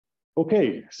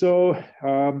Okay, so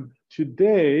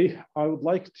today I would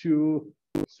like to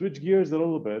switch gears a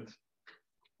little bit.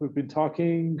 We've been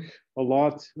talking a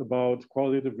lot about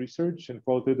qualitative research and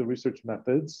qualitative research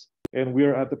methods, and we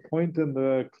are at the point in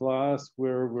the class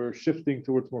where we're shifting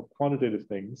towards more quantitative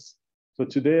things. So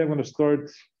today I'm going to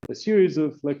start a series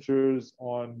of lectures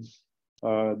on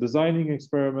designing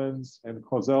experiments and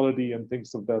causality and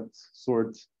things of that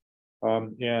sort.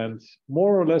 And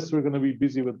more or less, we're going to be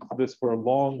busy with this for a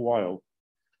long while.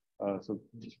 So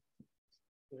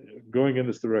going in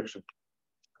this direction.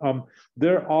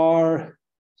 There are,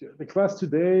 the class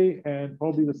today and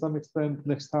probably to some extent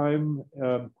next time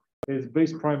is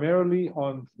based primarily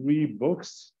on 3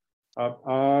 books.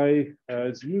 I,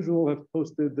 as usual, have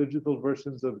posted digital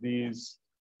versions of these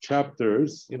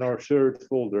chapters in our shared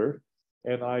folder,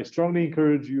 and I strongly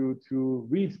encourage you to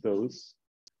read those.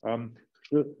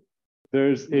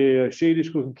 There's a Shady,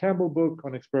 Cook, and Campbell book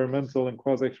on experimental and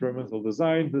quasi-experimental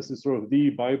design. This is sort of the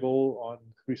Bible on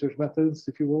research methods,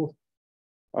 if you will.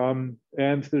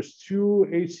 And there's 2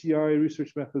 HCI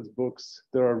research methods books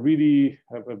that are really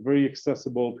have a very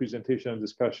accessible presentation and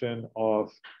discussion of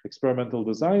experimental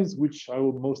designs, which I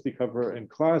will mostly cover in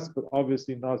class, but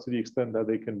obviously not to the extent that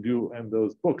they can do in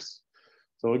those books.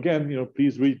 So again,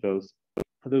 please read those.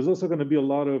 There's also going to be a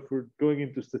lot of, we're going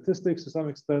into statistics to some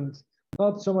extent,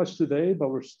 not so much today, but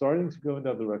we're starting to go in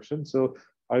that direction. So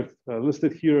I've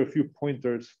listed here a few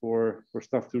pointers for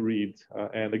stuff to read.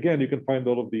 And again, you can find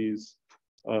all of these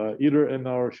either in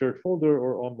our shared folder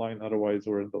or online otherwise,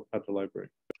 or at the library.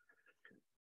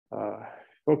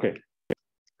 Okay.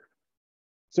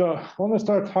 So I want to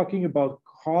start talking about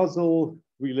causal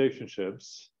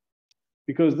relationships,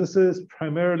 because this is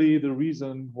primarily the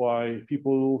reason why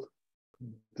people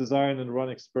design and run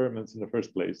experiments in the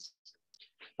first place.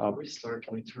 Before we start,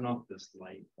 can we turn off this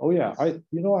light? Oh yeah, I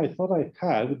thought I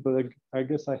had, but I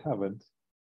guess I haven't.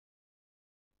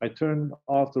 I turned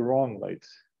off the wrong light.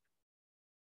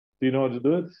 Do you know how to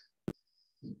do it?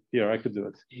 Here, I could do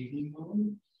it. Evening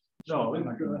mode? No, I'm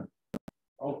not gonna.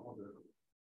 I'll do it.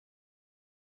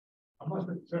 I must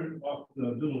have turned off the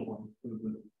little one.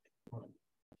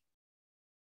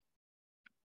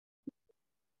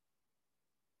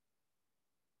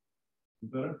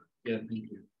 Better? Yeah,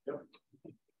 thank you. Yep.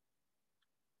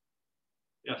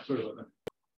 Yeah, sorry about that.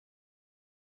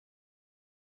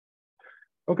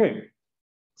 Okay,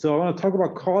 so I want to talk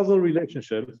about causal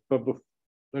relationships, but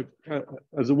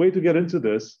as a way to get into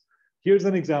this, here's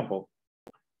an example.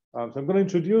 So I'm going to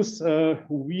introduce a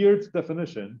weird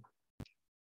definition.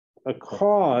 A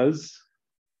cause,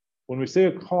 when we say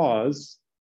a cause,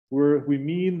 we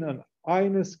mean an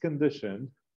inus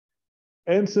condition,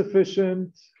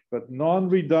 insufficient but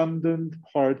non-redundant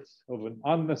part of an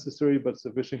unnecessary but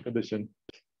sufficient condition.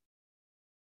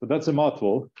 So that's a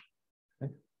mouthful.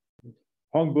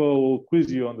 Hongbo will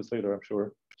quiz you on this later, I'm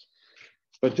sure.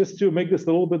 But just to make this a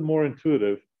little bit more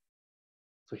intuitive,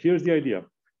 so here's the idea.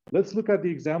 Let's look at the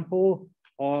example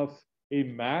of a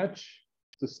match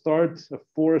to start a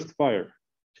forest fire.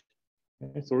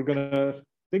 Okay, so we're gonna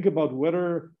think about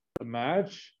whether a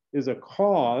match is a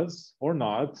cause or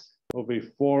not of a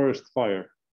forest fire.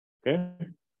 Okay,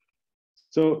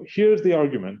 so here's the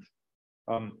argument.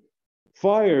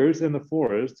 Fires in the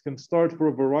forest can start for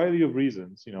a variety of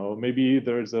reasons. Maybe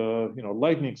there's a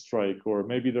lightning strike, or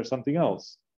maybe there's something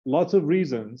else. Lots of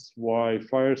reasons why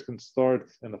fires can start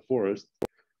in the forest.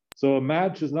 So a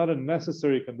match is not a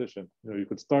necessary condition. You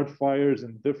could start fires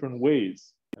in different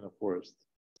ways in a forest.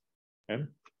 Okay?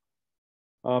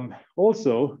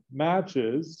 Also,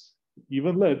 matches,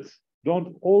 even lit,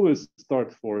 don't always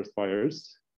start forest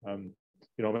fires.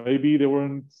 Maybe they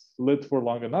weren't lit for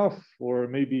long enough, or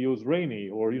maybe it was rainy,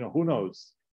 or who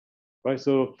knows, right?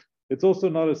 So it's also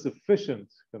not a sufficient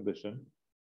condition,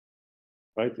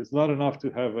 right? It's not enough to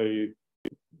have a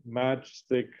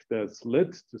matchstick that's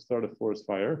lit to start a forest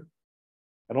fire.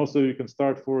 And also you can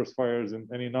start forest fires in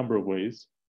any number of ways.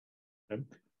 Okay?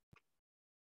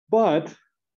 But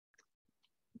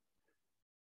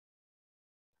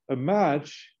a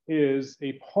match is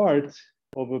a part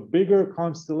of a bigger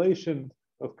constellation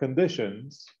of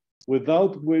conditions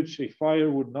without which a fire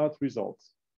would not result.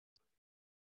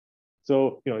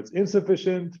 So, it's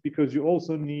insufficient because you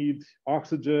also need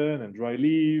oxygen and dry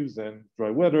leaves and dry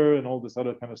weather and all this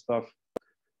other kind of stuff.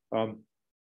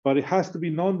 But it has to be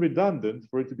non-redundant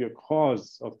for it to be a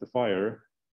cause of the fire.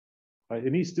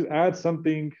 It needs to add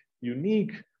something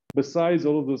unique besides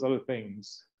all of those other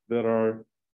things that are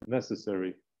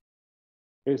necessary.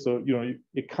 Okay, so,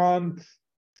 it can't,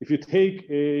 if you take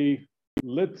a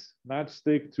lit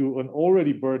matchstick to an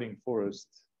already burning forest,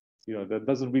 that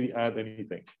doesn't really add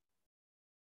anything.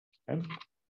 Okay?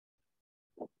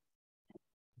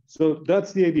 So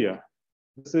that's the idea.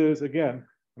 This is, again,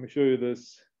 let me show you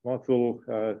this mouthful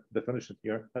definition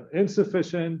here. An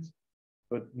insufficient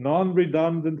but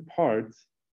non-redundant part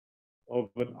of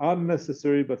an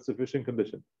unnecessary but sufficient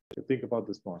condition. So think about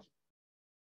this more.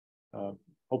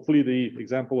 Hopefully the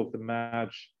example of the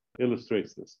match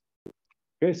illustrates this.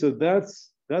 Okay, so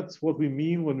that's what we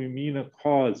mean when we mean a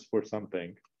cause for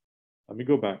something. Let me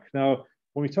go back. Now,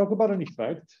 when we talk about an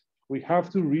effect, we have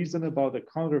to reason about the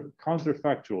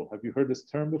counterfactual. Have you heard this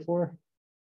term before?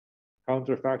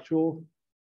 Counterfactual.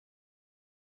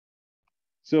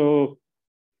 So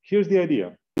here's the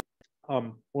idea.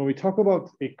 When we talk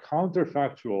about a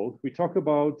counterfactual, we talk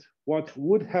about what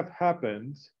would have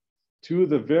happened to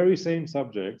the very same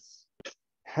subjects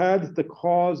had the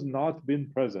cause not been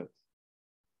present.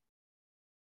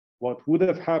 What would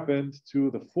have happened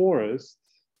to the forest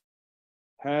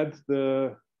had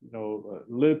the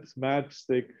lit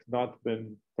matchstick not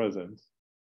been present.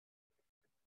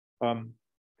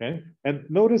 Okay, and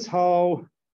notice how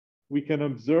we can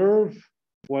observe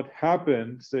what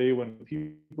happened, say, when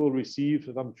people receive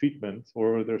some treatment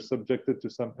or they're subjected to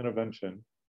some intervention,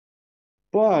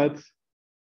 but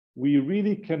we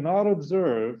really cannot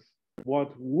observe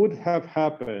what would have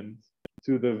happened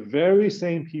to the very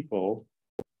same people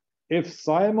if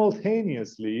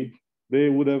simultaneously they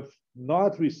would have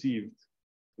not received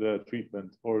the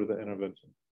treatment or the intervention,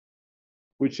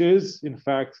 which is in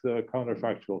fact the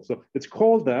counterfactual. So it's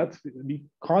called that,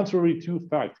 contrary to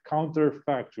fact,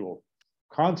 counterfactual,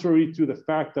 contrary to the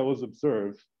fact that was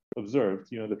observed,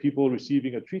 the people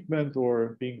receiving a treatment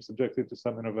or being subjected to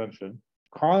some intervention.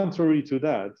 Contrary to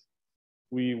that,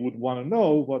 we would want to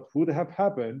know what would have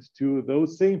happened to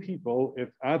those same people if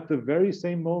at the very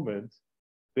same moment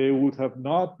they would have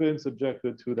not been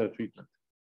subjected to that treatment.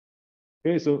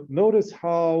 Okay, so notice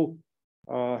how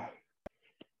the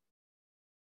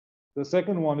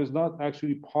second one is not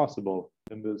actually possible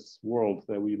in this world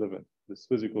that we live in, this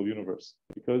physical universe,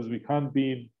 because we can't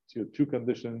be in two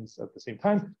conditions at the same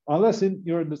time, unless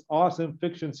you're in this awesome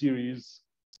fiction series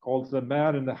called The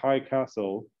Man in the High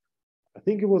Castle. I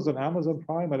think it was on Amazon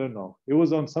Prime, I don't know. It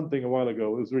was on something a while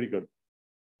ago, it was really good.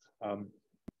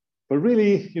 But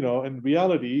really, in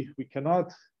reality, we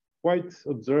cannot quite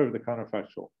observe the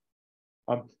counterfactual.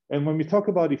 And when we talk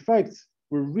about effects,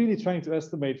 we're really trying to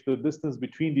estimate the distance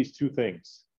between these two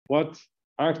things. What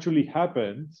actually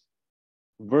happened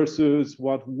versus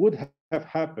what would have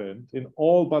happened in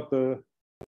all but the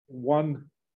one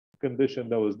condition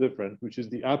that was different, which is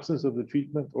the absence of the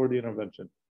treatment or the intervention.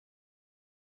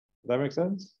 Does that make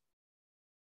sense?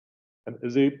 And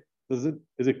is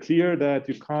it clear that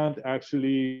you can't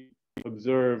actually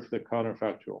observe the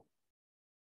counterfactual?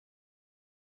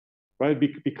 Right?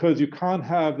 Because you can't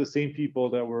have the same people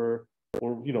that were,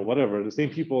 or whatever, the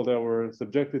same people that were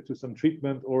subjected to some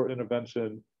treatment or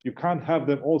intervention, you can't have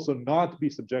them also not be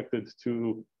subjected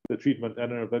to the treatment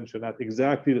and intervention at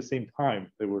exactly the same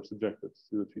time they were subjected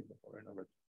to the treatment or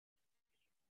intervention.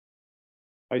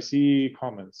 I see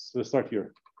comments. Let's start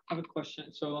here. I have a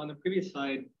question. So on the previous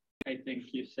slide, I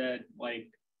think you said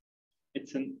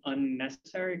it's an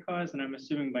unnecessary cause, and I'm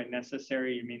assuming by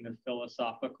necessary you mean the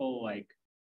philosophical,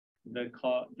 the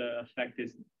effect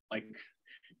is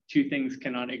two things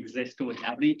cannot exist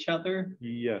without each other.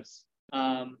 Yes.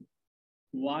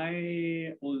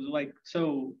 Why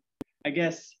so? I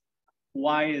guess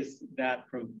why is that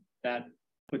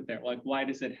put there? Why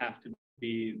does it have to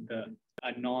be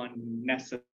a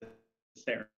non-necessary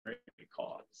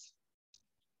cause?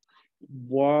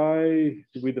 Why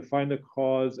do we define the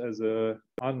cause as a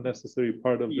unnecessary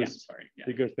part of this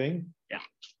bigger thing? Yeah.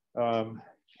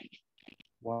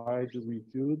 Why do we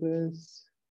do this?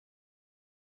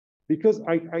 Because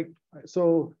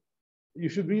so you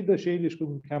should read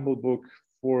the Campbell book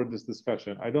for this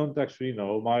discussion. I don't actually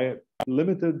know. My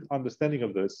limited understanding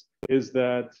of this is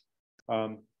that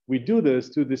we do this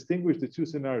to distinguish the two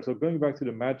scenarios. So going back to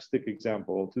the matchstick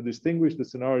example, to distinguish the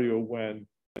scenario when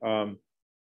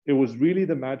it was really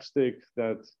the matchstick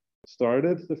that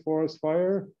started the forest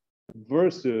fire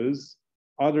versus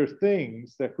other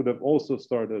things that could have also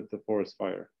started the forest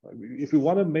fire. If we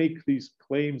want to make these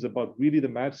claims about really the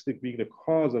matchstick being the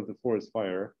cause of the forest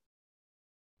fire,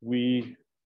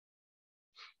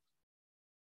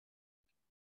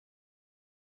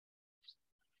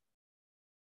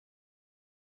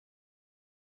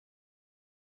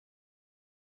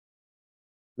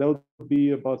 that would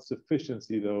be about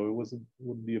sufficiency, though. It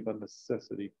wouldn't be about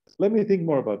necessity. Let me think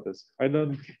more about this. I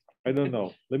don't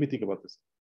know. Let me think about this.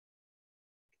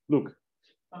 Luke.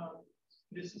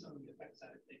 This is on the effect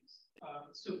side of things.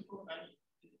 So in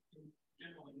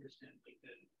general, I understand the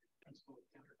principle of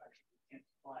counterfactual can't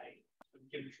apply to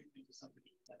give a treatment to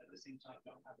somebody that at the same time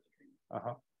don't have the treatment.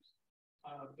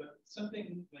 But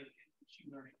something like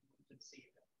machine learning, you can see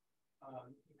that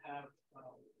you have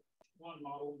one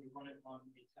model, you run it on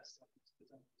a test set,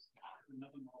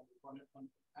 another model, you run it on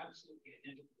absolutely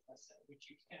identical test set,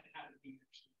 which you can't have it be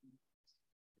actually.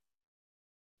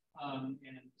 And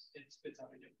it spits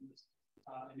out a different list.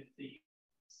 And if the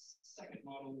second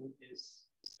model is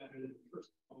better than the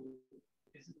first model,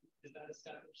 is that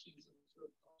establishing some sort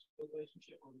of causal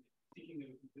relationship, or thinking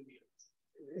of it completely different?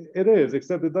 It is,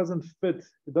 except it doesn't fit.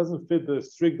 It doesn't fit the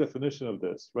strict definition of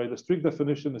this, right? The strict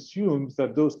definition assumes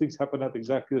that those things happen at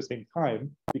exactly the same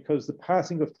time because the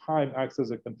passing of time acts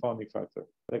as a confounding factor.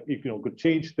 Like if could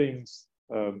change things,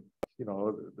 that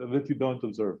you don't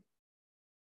observe.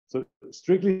 So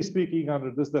strictly speaking,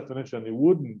 under this definition, it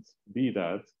wouldn't be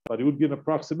that, but it would be an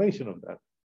approximation of that.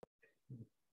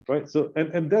 Right. So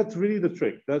and that's really the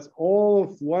trick. That's all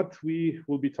of what we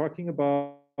will be talking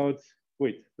about.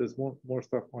 Wait, there's more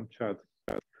stuff on chat.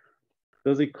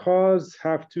 Does a cause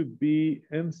have to be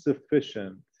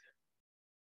insufficient?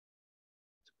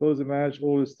 Suppose a match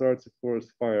always starts a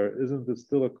forest fire. Isn't it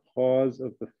still a cause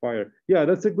of the fire? Yeah,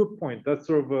 that's a good point. That's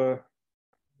sort of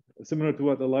similar to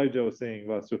what Elijah was saying,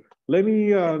 Vasu. Let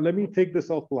me take this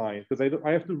offline because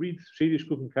I have to read Shadish,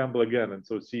 Cook, and Campbell again and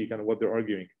so see kind of what they're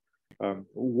arguing,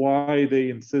 why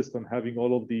they insist on having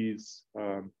all of these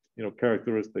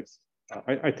characteristics.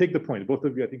 I take the point. Both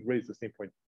of you, I think, raised the same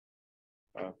point.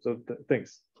 So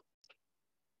thanks.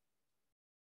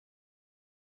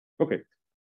 Okay.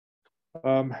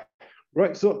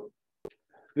 Right. So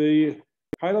the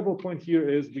high-level point here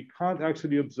is we can't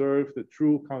actually observe the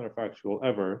true counterfactual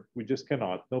ever. We just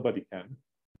cannot. Nobody can.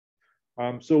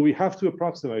 So we have to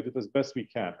approximate it as best we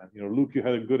can. And Luke, you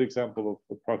had a good example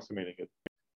of approximating it.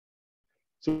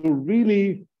 So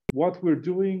really, what we're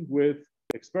doing with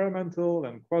experimental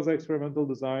and quasi-experimental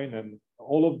design and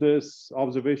all of this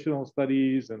observational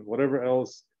studies and whatever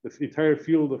else, this entire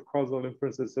field of causal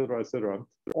inference, et cetera,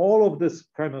 all of this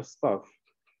kind of stuff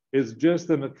is just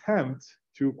an attempt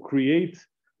to create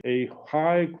a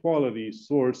high quality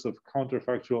source of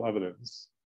counterfactual evidence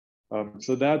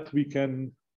so that we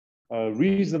can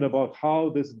reason about how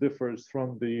this differs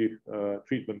from the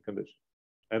treatment condition,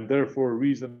 and therefore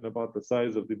reason about the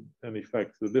size of an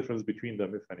effect, the difference between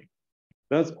them, if any.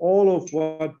 That's all of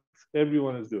what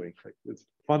everyone is doing. It's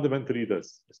fundamentally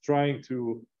this. It's trying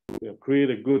to create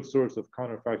a good source of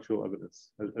counterfactual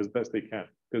evidence as best they can,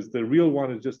 because the real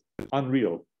one is just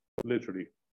unreal, literally.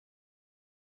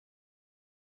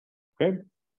 Okay.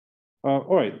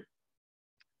 All right.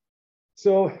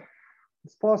 So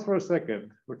let's pause for a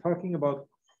second. We're talking about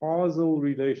causal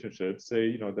relationships,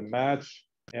 say, the match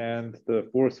and the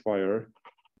forest fire,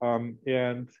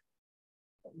 and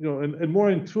in more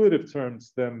intuitive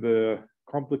terms than the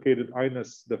complicated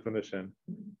INES definition.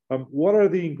 What are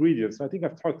the ingredients? I think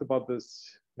I've talked about this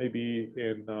maybe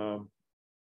in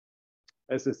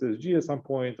SSSG at some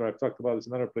point, or I've talked about this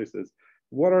in other places.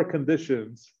 What are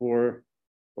conditions for,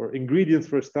 or ingredients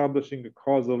for establishing a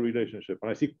causal relationship?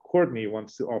 And I see Courtney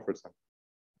wants to offer some.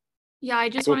 Yeah, I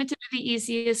just wanted to do the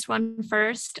easiest one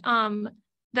first.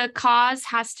 The cause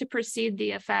has to precede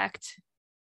the effect.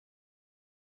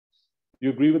 You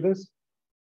agree with this?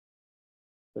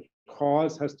 The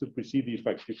cause has to precede the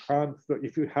effect. You can't,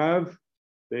 if you have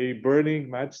a burning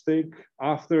matchstick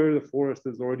after the forest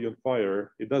is already on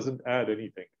fire, it doesn't add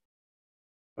anything.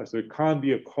 So it can't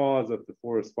be a cause of the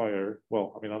forest fire.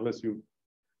 Well, I mean, unless you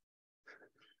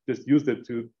just used it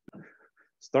to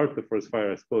start the first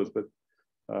fire, I suppose, but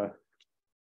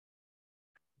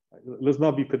let's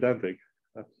not be pedantic.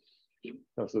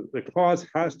 So the cause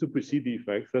has to precede the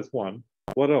effect. That's one.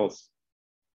 What else?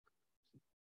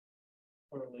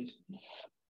 Correlation.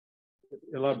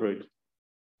 Elaborate.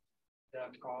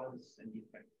 The cause and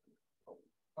effect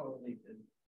correlated.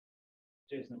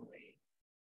 There's no way.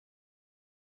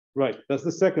 Right, that's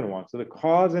the second one. So the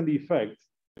cause and the effect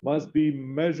must be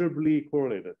measurably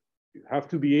correlated. You have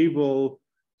to be able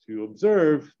to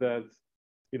observe that,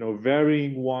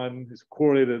 varying one is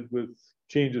correlated with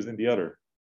changes in the other.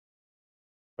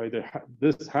 Right,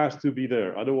 this has to be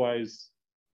there. Otherwise,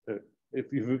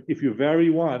 if you vary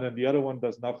one and the other one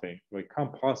does nothing, it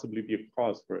can't possibly be a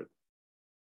cause for it.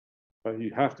 But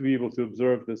you have to be able to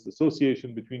observe this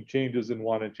association between changes in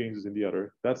one and changes in the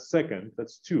other. That's second.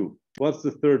 That's two. What's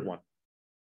the third one?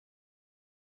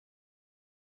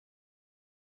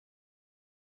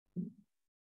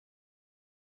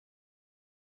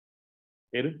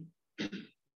 Aiden?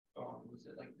 Was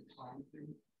it like the time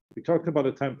thing? We talked about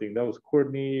the time thing. That was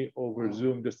Courtney over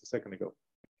Zoom just a second ago.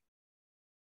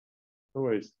 No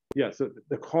worries. Yeah, so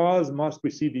the cause must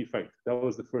precede the effect. That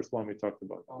was the first one we talked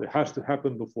about. It has to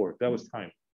happen before. That was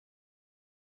time.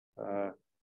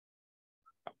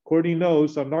 Courtney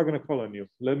knows, so I'm not going to call on you.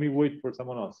 Let me wait for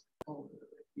someone else. Oh,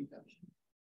 reduction.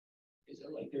 Is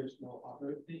it like there's no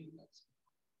other thing that's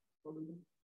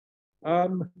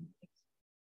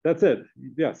That's it.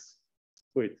 Yes.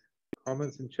 Wait.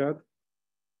 Comments in chat.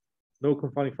 No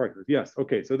confounding factors. Yes.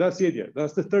 Okay. So that's the idea.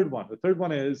 That's the third one. The third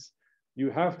one is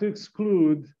you have to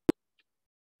exclude.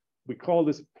 We call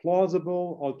this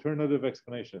plausible alternative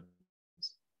explanations.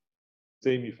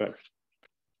 Same effect.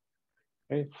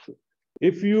 Okay. So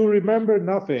if you remember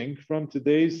nothing from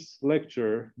today's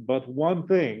lecture but one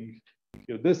thing,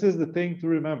 this is the thing to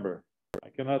remember. I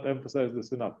cannot emphasize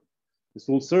this enough. This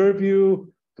will serve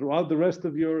you throughout the rest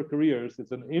of your careers.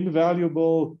 It's an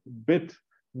invaluable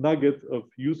nugget of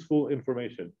useful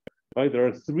information. Right? There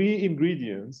are three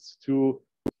ingredients to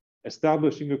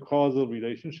establishing a causal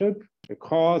relationship. The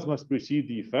cause must precede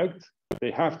the effect.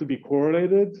 They have to be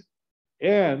correlated,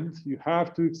 and you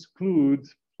have to exclude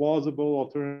plausible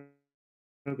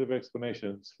alternative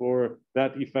explanations for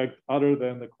that effect other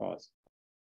than the cause.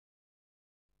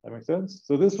 That makes sense?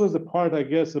 So this was the part, I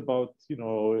guess, about,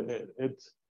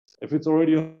 if it's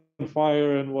already on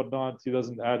fire and whatnot, it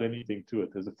doesn't add anything to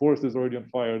it. As the forest is already on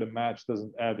fire, the match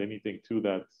doesn't add anything to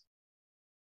that.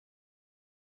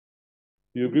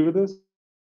 Do you agree with this?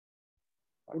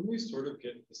 Wouldn't we sort of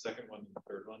get the second one and the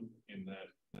third one in that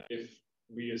if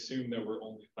we assume that we're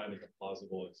only finding a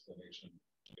plausible explanation,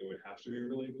 it would have to be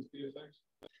related to the effect?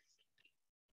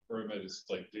 Or am I just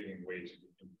like digging way too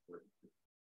deep into it?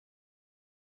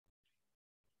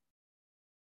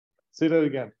 Say that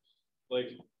again. Like,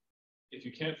 if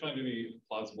you can't find any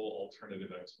plausible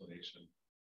alternative explanation,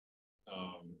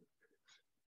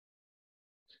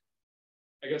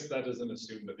 I guess that doesn't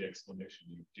assume that the explanation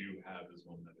you do have is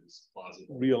one that is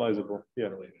plausible, realizable, yeah,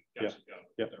 related. Gotcha.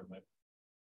 Yeah. Never mind.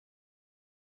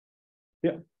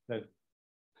 Yeah.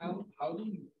 how do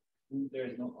you prove there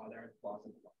is no other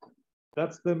plausible?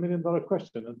 That's the $1 million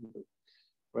question, isn't it?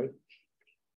 Right?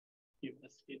 You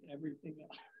must get everything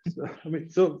out.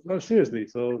 So, no, seriously.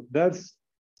 So that's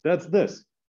this.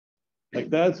 Like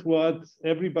that's what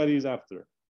everybody's after,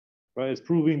 right? It's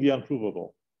proving the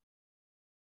unprovable.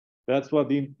 That's what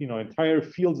the entire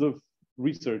fields of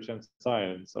research and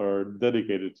science are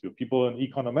dedicated to. People in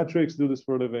econometrics do this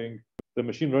for a living. The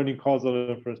machine learning causal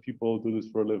inference people do this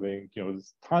for a living.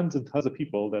 There's tons and tons of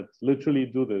people that literally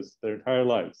do this their entire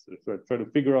lives. They try to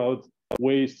figure out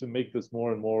ways to make this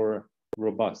more and more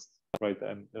robust, right,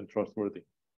 and trustworthy.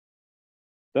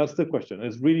 That's the question.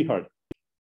 It's really hard.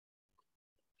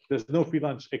 There's no free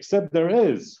lunch, except there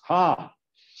is. Ha!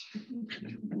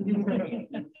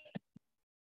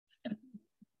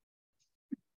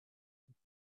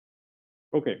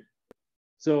 Okay.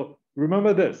 So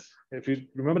remember this. If you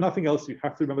remember nothing else, you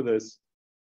have to remember this.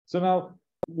 So now,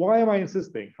 why am I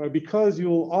insisting? Because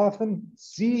you'll often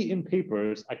see in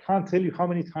papers, I can't tell you how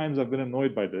many times I've been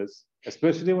annoyed by this,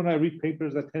 especially when I read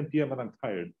papers at 10 p.m. and I'm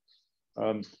tired.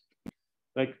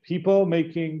 Like people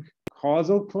making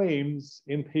causal claims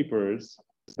in papers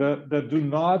that do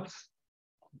not,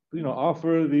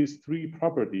 offer these three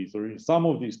properties or some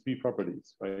of these three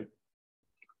properties, right?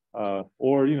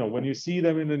 Or when you see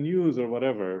them in the news or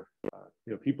whatever,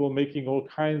 people making all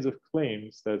kinds of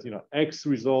claims that X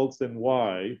results in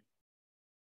Y,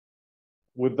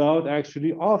 without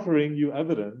actually offering you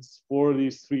evidence for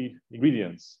these three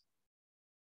ingredients.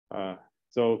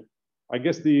 So I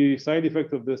guess the side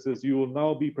effect of this is you will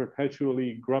now be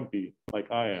perpetually grumpy, like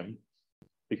I am,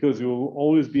 because you will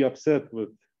always be upset with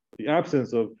the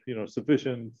absence of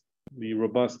sufficiently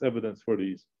robust evidence for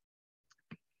these.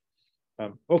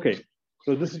 Okay,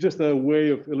 so this is just a way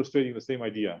of illustrating the same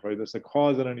idea, right? There's a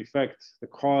cause and an effect. The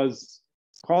cause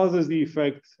causes the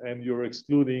effect, and you're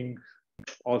excluding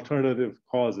alternative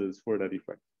causes for that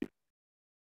effect.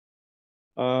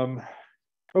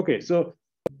 Okay, so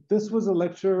this was a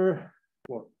lecture,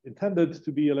 intended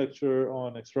to be a lecture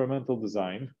on experimental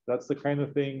design. That's the kind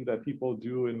of thing that people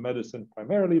do in medicine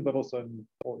primarily, but also in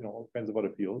all kinds of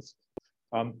other fields.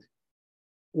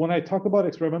 When I talk about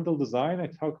experimental design, I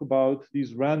talk about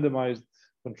these randomized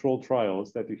controlled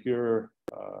trials that you hear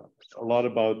a lot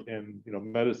about in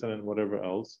medicine and whatever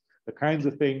else. The kinds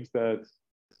of things that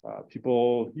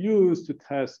people use to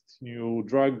test new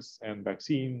drugs and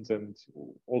vaccines and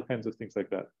all kinds of things like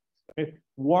that. Okay.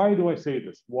 Why do I say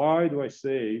this? Why do I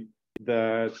say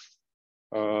that,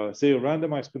 say, a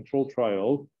randomized controlled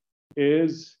trial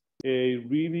is a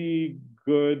really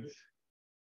good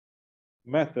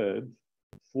method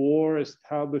for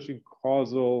establishing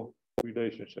causal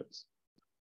relationships?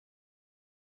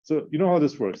 So you know how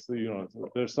this works. So,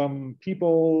 there's some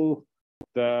people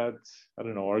that, I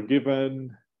don't know, are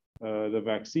given the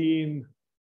vaccine,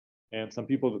 and some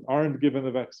people that aren't given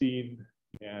the vaccine.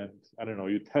 And I don't know,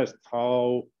 you test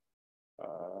how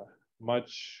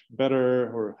much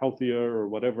better or healthier or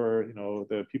whatever,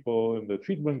 the people in the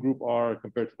treatment group are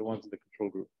compared to the ones in the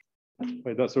control group.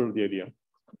 Right, that's sort of the idea.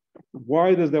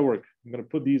 Why does that work? I'm going to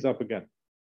put these up again.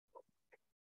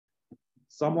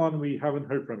 Someone we haven't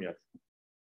heard from yet.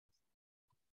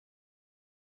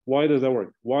 Why does that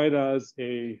work? Why does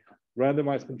a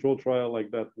randomized control trial like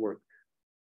that work?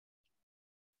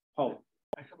 Paul.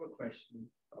 I have a question.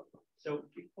 So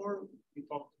before we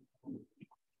talk,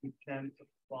 we can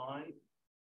apply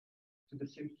to the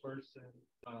same person,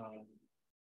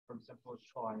 for example, a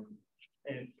trial,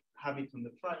 and have it on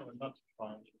the trial and not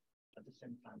trial at the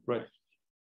same time. Right.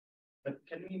 But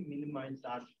can we minimize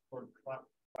that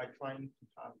by trying to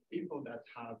have people that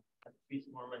have at least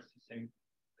more or less the same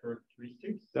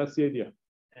characteristics? That's the idea.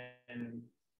 And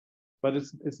but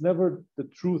it's never the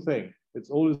true thing. It's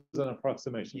always an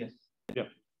approximation. yes. Yeah.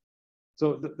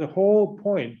 So the whole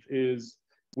point is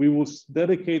we will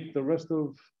dedicate the rest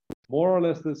of more or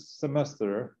less this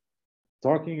semester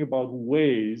talking about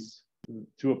ways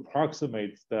to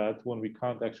approximate that when we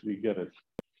can't actually get it,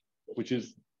 which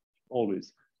is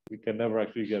always, we can never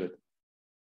actually get it.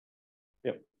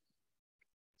 Yeah.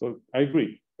 So I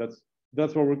agree.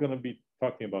 That's what we're going to be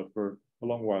talking about for a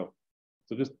long while.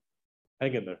 So just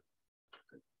hang in there.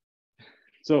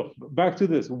 So back to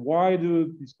this. Why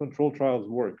do these control trials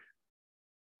work?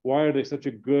 Why are they such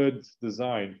a good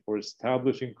design for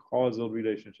establishing causal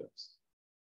relationships?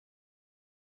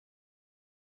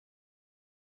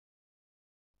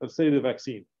 Let's say the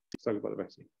vaccine. Let's talk about the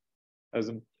vaccine as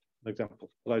an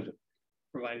example. Elijah.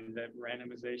 Provided that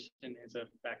randomization is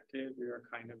effective, we are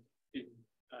kind of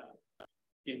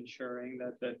ensuring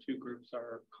that the two groups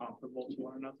are comparable to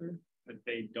one another, that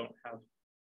they don't have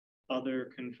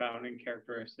other confounding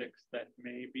characteristics that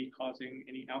may be causing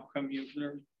any outcome you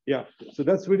observe. Yeah, so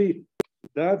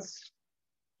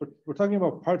we're talking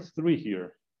about part 3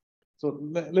 here. So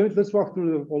let's walk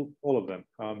through all of them.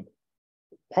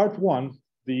 Part 1,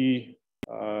 the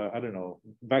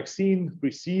vaccine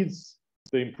precedes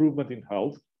the improvement in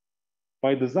health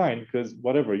by design, because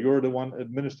whatever, you're the one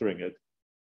administering it,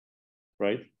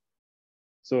 right?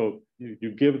 So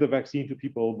you give the vaccine to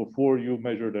people before you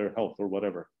measure their health or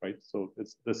whatever, right? So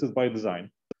this is by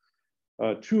design.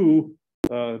 2,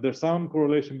 there's some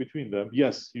correlation between them.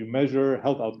 Yes, you measure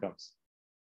health outcomes,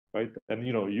 right? And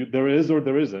there is or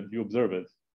there isn't, you observe it,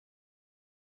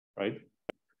 right?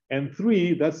 And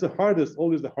 3, that's the hardest,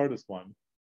 always the hardest one.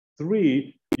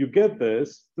 3, you get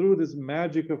this through this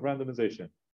magic of randomization.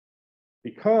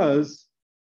 Because,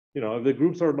 if the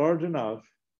groups are large enough,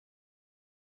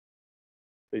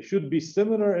 they should be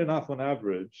similar enough on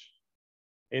average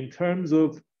in terms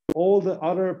of all the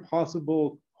other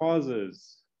possible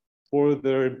causes for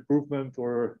their improvement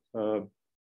or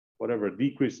whatever,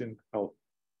 decrease in health.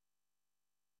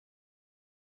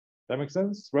 That makes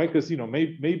sense, right? Because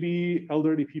maybe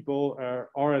elderly people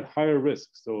are at higher risk,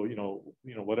 so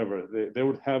whatever, they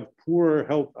would have poorer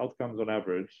health outcomes on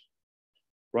average,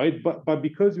 right? But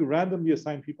because you randomly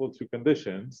assign people to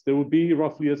conditions, there would be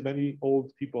roughly as many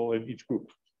old people in each group.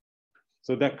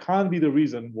 So that can't be the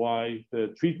reason why the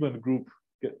treatment group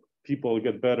people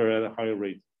get better at a higher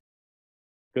rate.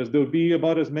 Because there would be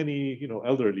about as many,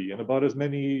 elderly and about as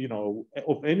many,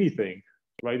 of anything,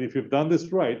 right? If you've done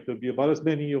this right, there'll be about as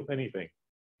many of anything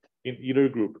in either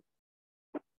group.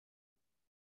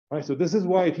 Right, so this is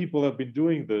why people have been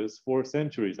doing this for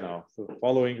centuries now. So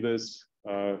following this,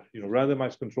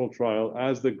 randomized control trial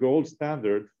as the gold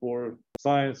standard for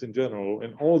science in general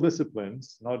in all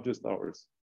disciplines, not just ours.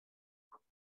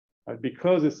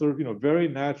 Because it sort of, very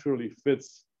naturally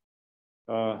fits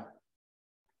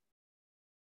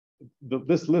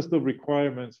this list of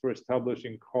requirements for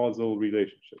establishing causal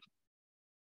relationships.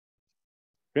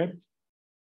 Okay.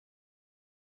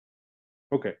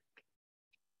 Okay.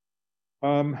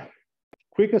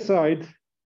 Quick aside.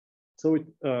 So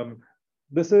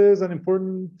this is an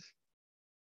important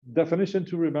definition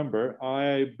to remember.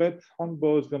 I bet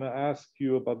Hongbo is going to ask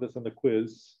you about this on the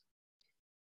quiz.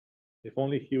 If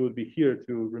only he would be here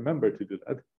to remember to do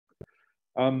that.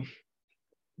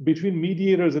 Between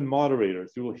mediators and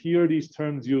moderators, you will hear these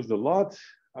terms used a lot.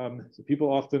 So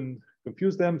people often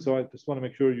confuse them, so I just want to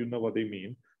make sure you know what they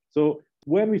mean. So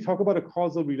when we talk about a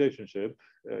causal relationship,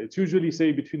 it's usually,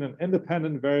 say, between an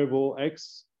independent variable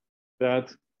x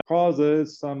that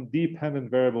causes some dependent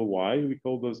variable y. We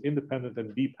call those independent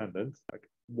and dependent. Like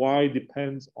y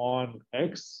depends on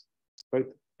x, right?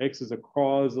 X is a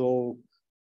causal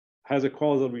has a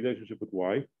causal relationship with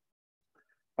Y.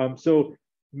 So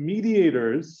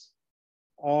mediators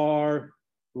are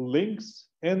links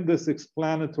in this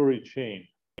explanatory chain.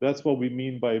 That's what we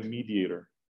mean by a mediator.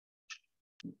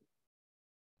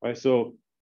 Right? So,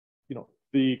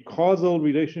 the causal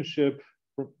relationship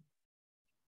for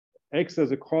X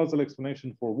as a causal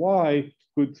explanation for Y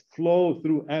could flow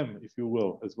through M, if you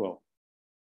will, as well.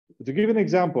 To give an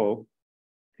example,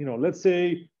 let's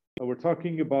say we're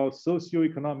talking about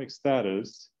socioeconomic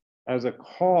status as a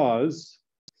cause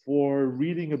for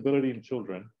reading ability in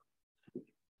children.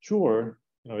 Sure,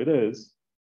 it is,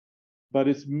 but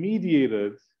it's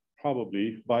mediated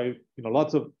probably by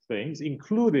lots of things,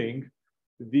 including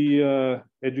the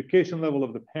education level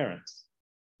of the parents.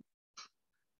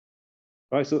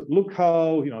 Right, so look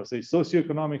how say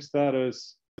socioeconomic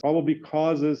status probably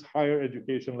causes higher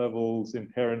education levels in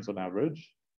parents on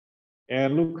average,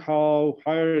 and look how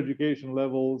higher education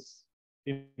levels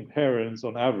in parents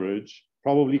on average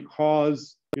probably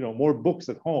cause more books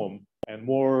at home and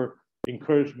more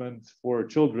encouragement for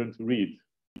children to read.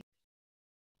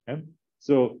 Okay?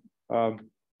 So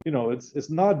it's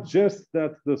not just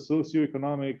that the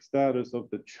socioeconomic status of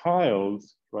the child,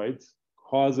 right,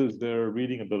 causes their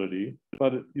reading ability,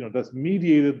 but that's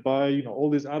mediated by all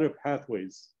these other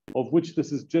pathways, of which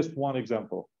this is just one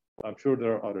example. I'm sure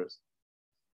there are others.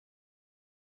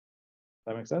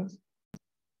 That makes sense?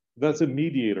 That's a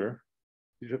mediator.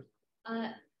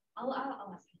 I'll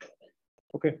ask you a bit.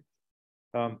 Okay.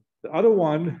 The other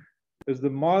one is the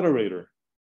moderator.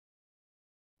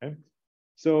 Okay.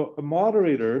 So a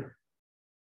moderator,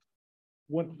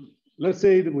 let's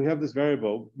say that we have this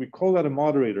variable, we call that a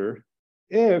moderator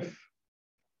if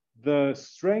the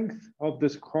strength of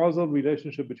this causal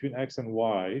relationship between X and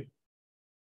Y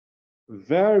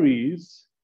varies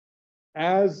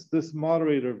as this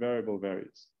moderator variable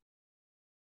varies.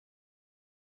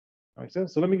 Makes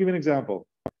sense? So let me give you an example.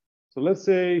 So let's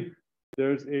say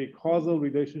there's a causal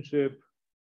relationship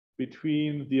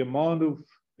between the amount of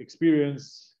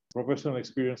experience, professional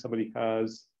experience somebody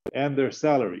has, and their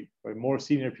salary. Right? More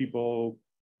senior people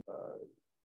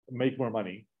make more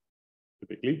money,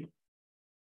 typically.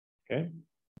 Okay.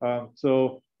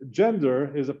 So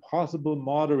gender is a possible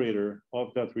moderator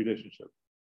of that relationship,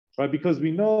 right? Because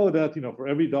we know that for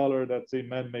every dollar that say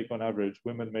men make on average,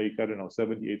 women make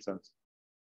 78 cents.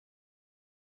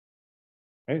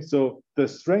 Okay, so the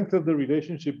strength of the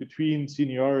relationship between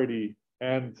seniority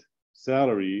and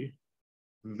salary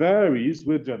varies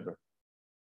with gender.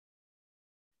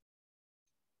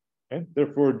 Okay,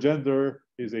 therefore, gender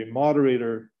is a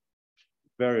moderator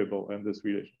variable in this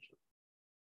relationship,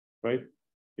 right?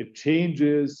 It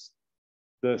changes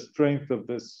the strength of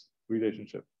this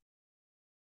relationship.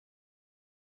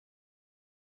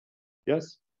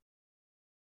 Yes?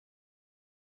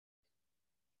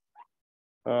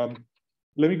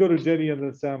 Let me go to Jenny and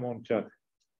then Sam on chat.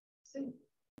 So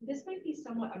this might be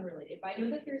somewhat unrelated, but I know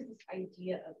that there's this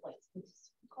idea of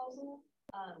statistical causal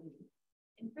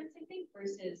inference, I think,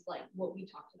 versus what we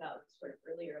talked about sort of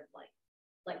earlier of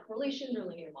like correlations or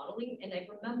linear modeling. And I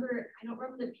don't remember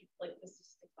the the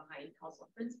statistics behind causal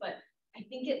inference, but I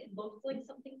think it looked like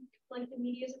something like the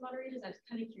mediators and moderators. I was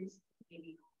kind of curious to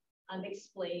maybe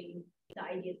explain the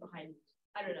ideas behind,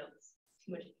 I don't know, it's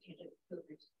too much of a tangent for the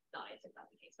group's not if that's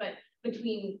the case, but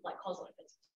between causal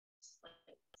inference,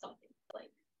 something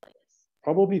like this.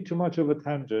 Probably too much of a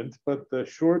tangent, but the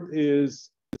short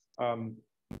is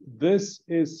this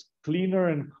is cleaner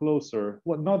and closer.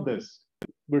 Well, not this.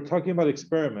 We're talking about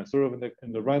experiments, sort of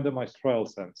in the randomized trial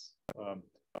sense.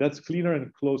 That's cleaner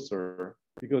and closer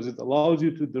because it allows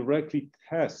you to directly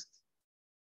test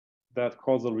that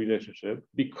causal relationship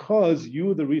because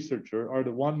you, the researcher, are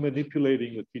the one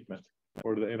manipulating the treatment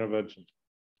or the intervention.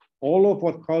 All of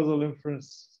what causal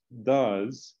inference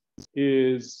does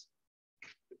is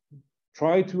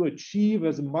try to achieve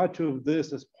as much of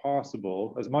this as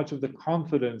possible, as much of the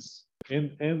confidence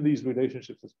in these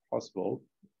relationships as possible,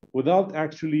 without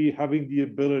actually having the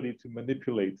ability to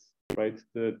manipulate, right,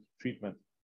 the treatment,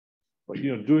 but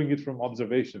doing it from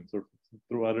observations or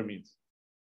through other means.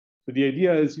 So the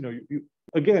idea is,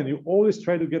 you always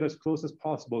try to get as close as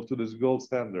possible to this gold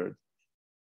standard,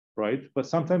 right? But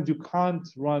sometimes you can't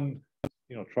run,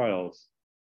 trials,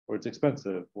 or it's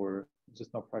expensive, or it's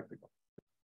just not practical.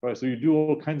 Right, so you do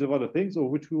all kinds of other things, or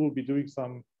which we will be doing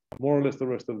some more or less the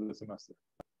rest of the semester.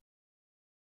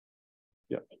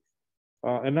 Yeah.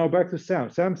 And now back to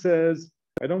Sam. Sam says,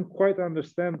 I don't quite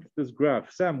understand this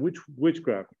graph. Sam, which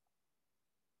graph?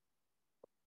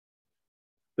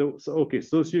 So okay,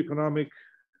 socioeconomic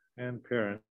and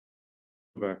parent.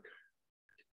 Back.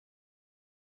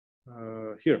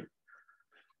 Here.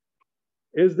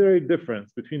 is there a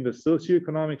difference between the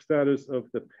socioeconomic status of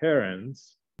the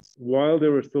parents while they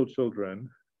were still children,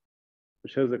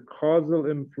 which has a causal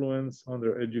influence on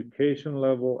their education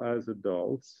level as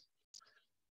adults,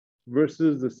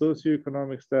 versus the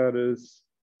socioeconomic status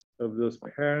of those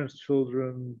parents'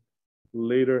 children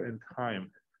later in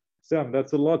time? Sam,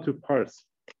 that's a lot to parse.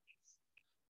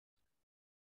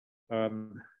 I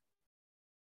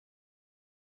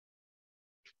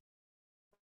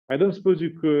don't suppose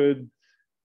you could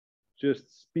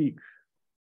just speak,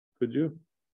 could you?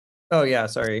 Oh yeah,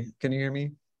 sorry. Can you hear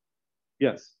me?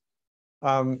 Yes.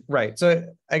 Right. So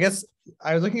I guess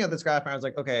I was looking at this graph and I was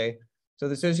like, okay, so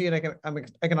the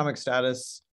socioeconomic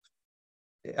status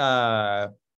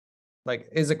like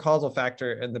is a causal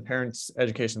factor in the parents'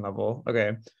 education level. Okay.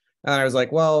 And I was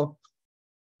like, well,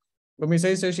 when we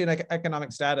say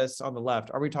socioeconomic status on the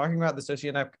left, are we talking about the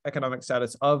socioeconomic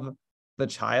status of the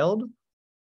child?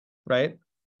 Right?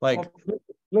 Like,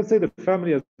 let's say the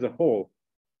family as a whole.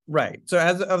 Right. So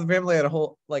as of the family as a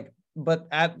whole, like, but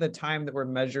at the time that we're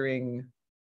measuring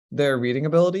their reading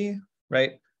ability,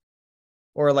 right?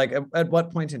 Or like at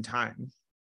what point in time?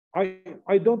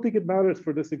 I don't think it matters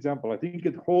for this example. I think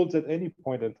it holds at any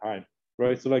point in time,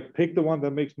 right? So like pick the one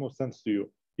that makes most sense to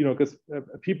you. You know, because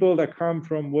people that come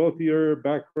from wealthier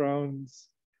backgrounds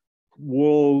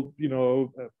will, you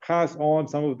know, pass on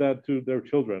some of that to their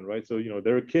children, right? So, you know,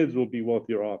 their kids will be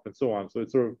wealthier off and so on. So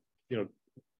it's sort of, you know,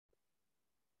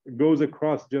 it goes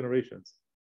across generations.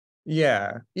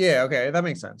 Yeah. Yeah. Okay. That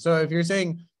makes sense. So if you're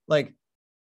saying like,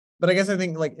 but I guess I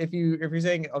think like if you're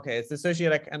saying, okay, it's the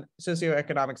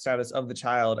socioeconomic status of the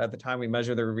child at the time we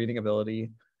measure their reading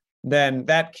ability, then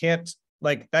that can't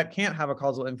have a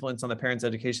causal influence on the parents'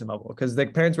 education level because the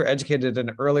parents were educated at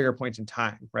an earlier point in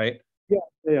time, right?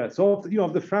 Yeah. So, you know,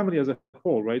 of the family as a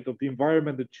whole, right? Of the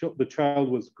environment that the child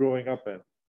was growing up in.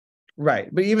 Right.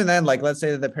 But even then, like, let's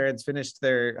say that the parents finished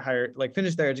their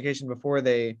education before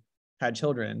they had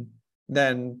children,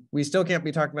 then we still can't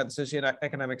be talking about the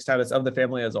socioeconomic status of the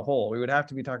family as a whole. We would have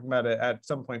to be talking about it at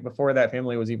some point before that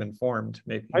family was even formed,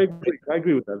 maybe. I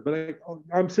agree with that, but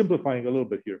I'm simplifying a little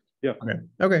bit here. Yeah.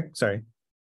 Okay. Sorry.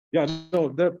 Yeah,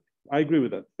 no, I agree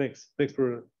with that. Thanks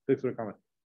for the comment.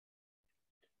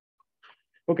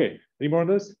 Okay, any more on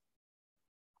this?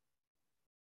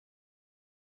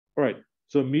 All right,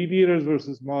 so mediators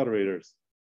versus moderators.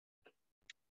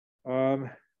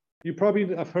 You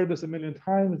probably have heard this a million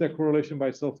times, that correlation by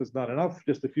itself is not enough.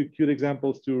 Just a few cute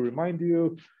examples to remind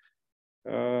you.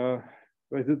 Right,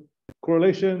 the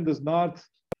correlation does not,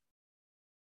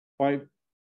 by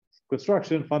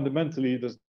construction, fundamentally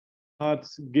does not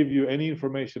give you any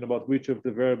information about which of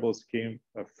the variables came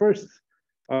first,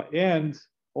 and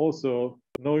also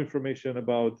no information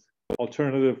about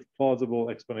alternative plausible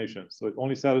explanations. So it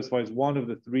only satisfies one of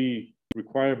the three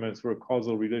requirements for a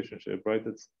causal relationship, right?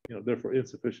 That's, you know, therefore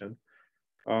insufficient.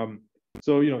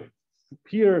 So, you know,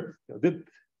 here,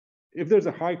 if there's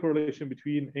a high correlation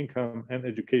between income and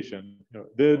education, you know,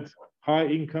 did high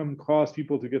income cause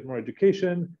people to get more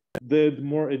education? Did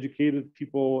more educated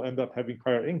people end up having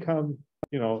higher income?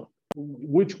 You know,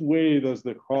 which way does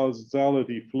the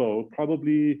causality flow?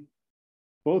 Probably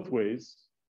both ways.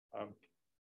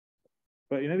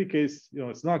 But in any case, you know,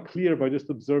 it's not clear by just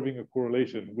observing a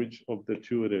correlation which of the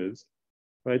two it is,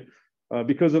 right?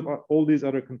 Because of all these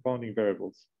other confounding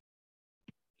variables.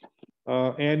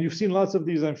 And you've seen lots of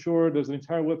these, I'm sure. There's an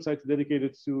entire website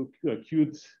dedicated to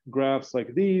cute graphs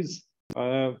like these.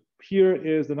 Here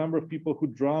is the number of people who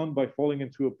drowned by falling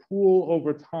into a pool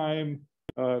over time,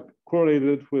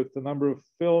 correlated with the number of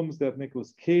films that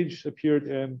Nicolas Cage appeared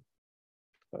in.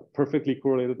 Perfectly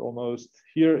correlated almost.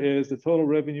 Here is the total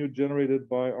revenue generated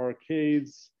by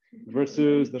arcades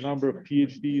versus the number of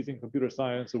PhDs in computer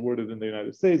science awarded in the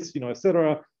United States, you know,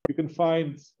 etc. You can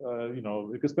find, you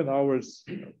know, you can spend hours,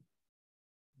 you know,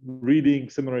 reading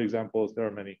similar examples. There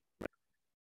are many.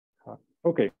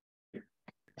 Okay,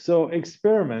 so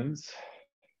experiments.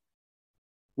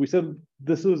 We said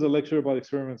this was a lecture about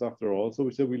experiments after all. So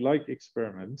we said we like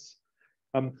experiments.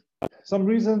 Some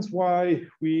reasons why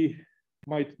we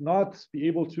might not be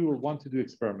able to or want to do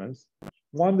experiments.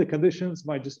 One, the conditions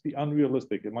might just be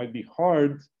unrealistic. It might be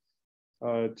hard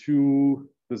to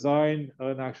design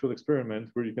an actual experiment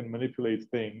where you can manipulate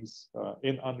things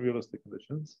in unrealistic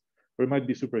conditions, or it might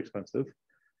be super expensive.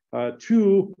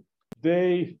 Two,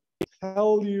 they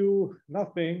tell you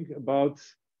nothing about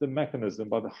the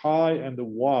mechanism, about how and the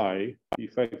why the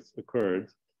effects occurred.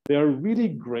 They are really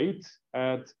great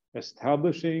at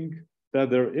establishing that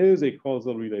there is a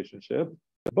causal relationship,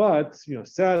 but, you know,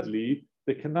 sadly,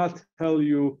 they cannot tell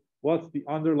you what the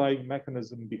underlying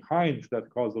mechanism behind that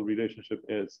causal relationship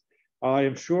is. I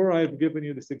am sure I've given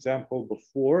you this example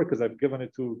before because I've given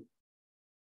it to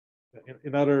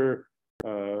in other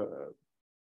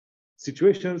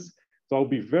situations. So I'll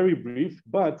be very brief,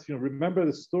 but remember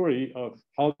the story of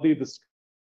how they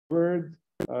discovered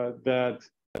that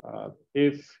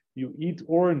if you eat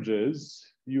oranges,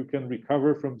 you can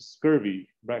recover from scurvy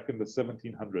back in the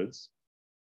 1700s.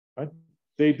 Right?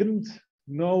 They didn't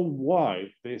know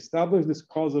why. They established this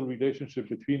causal relationship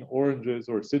between oranges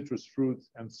or citrus fruit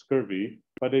and scurvy,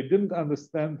 but they didn't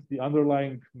understand the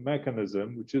underlying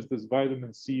mechanism, which is this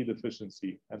vitamin C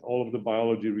deficiency and all of the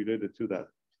biology related to that.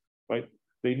 Right?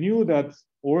 They knew that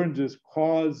oranges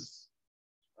cause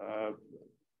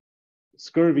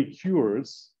scurvy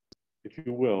cures, if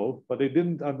you will, but they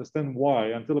didn't understand why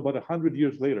until about 100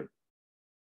 years later.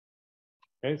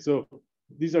 Okay, so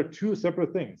these are two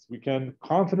separate things. We can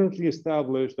confidently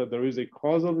establish that there is a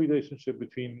causal relationship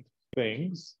between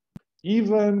things,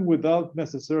 even without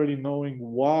necessarily knowing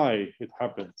why it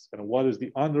happens and what is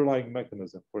the underlying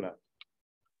mechanism for that.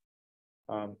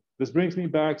 This brings me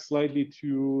back slightly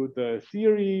to the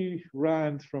theory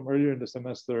rant from earlier in the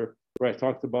semester, where I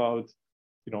talked about,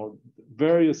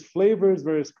 various flavors,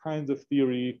 various kinds of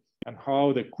theory, and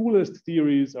how the coolest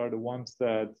theories are the ones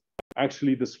that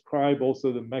actually describe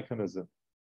also the mechanism,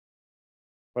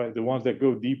 right? The ones that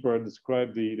go deeper and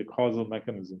describe the causal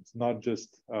mechanisms, not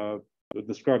just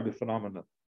describe the phenomenon.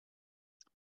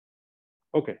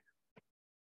 Okay.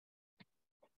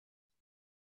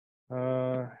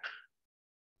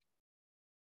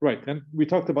 Right, and we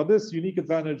talked about this. Unique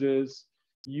advantages,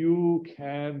 you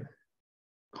can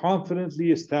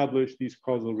confidently establish these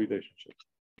causal relationships.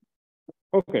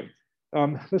 Okay,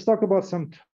 let's talk about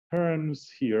some terms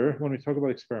here when we talk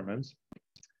about experiments.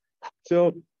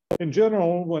 So in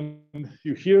general, when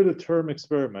you hear the term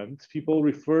experiment, people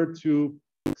refer to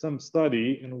some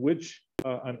study in which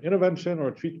an intervention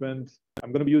or treatment,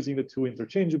 I'm going to be using the two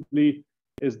interchangeably,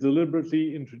 is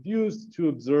deliberately introduced to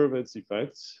observe its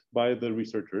effects by the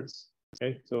researchers.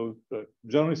 Okay, so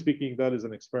generally speaking, that is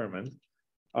an experiment.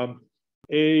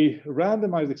 A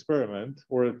randomized experiment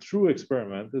or a true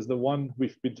experiment is the one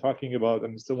we've been talking about,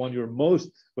 and it's the one you're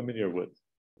most familiar with,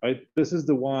 right? This is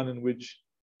the one in which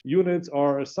units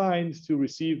are assigned to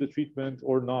receive the treatment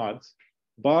or not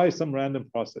by some random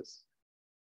process.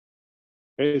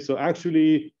 Okay, so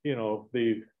actually,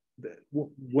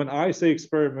 when I say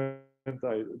experiment,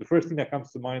 the first thing that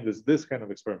comes to mind is this kind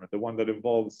of experiment, the one that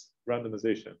involves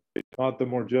randomization, not the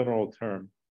more general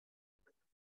term.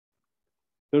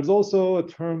 There's also a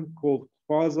term called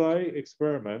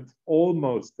quasi-experiment,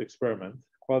 almost experiment,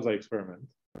 quasi-experiment,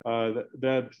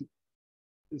 that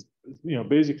is,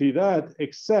 basically that,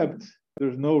 except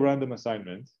there's no random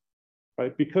assignment,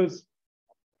 right? Because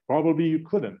probably you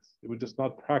couldn't. It was just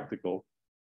not practical.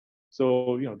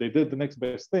 So, they did the next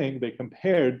best thing. They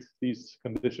compared these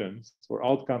conditions or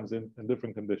outcomes in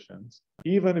different conditions,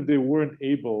 even if they weren't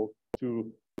able to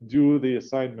do the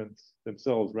assignments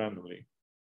themselves randomly.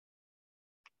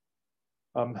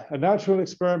 A natural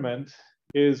experiment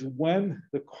is when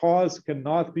the cause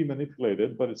cannot be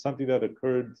manipulated, but it's something that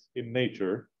occurred in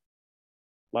nature,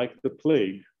 like the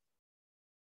plague.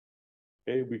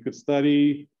 Okay, we could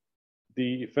study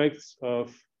the effects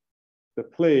of the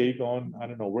plague on, I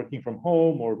don't know, working from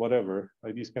home or whatever,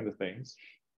 like these kind of things.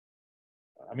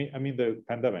 I mean the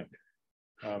pandemic,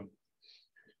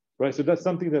 right? So that's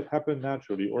something that happened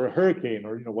naturally, or a hurricane,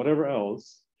 or whatever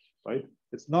else, right?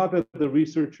 It's not that the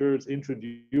researchers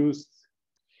introduced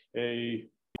a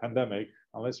pandemic,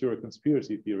 unless you're a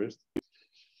conspiracy theorist,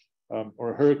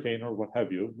 or a hurricane or what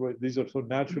have you. Right? These are so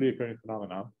naturally occurring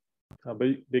phenomena, but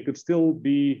they could still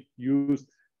be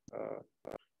used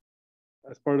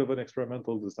as part of an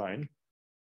experimental design,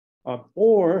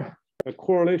 or a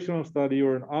correlational study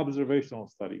or an observational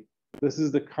study. This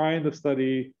is the kind of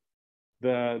study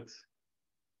that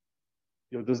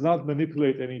does not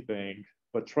manipulate anything,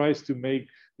 but tries to make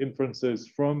inferences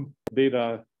from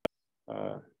data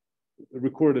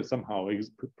recorded somehow,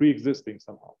 pre-existing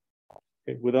somehow,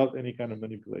 okay, without any kind of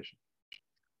manipulation.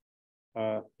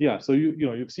 Yeah, so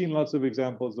you've seen lots of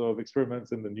examples of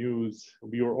experiments in the news.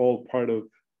 We were all part of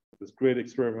this great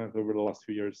experiment over the last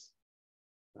few years,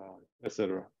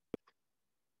 etc.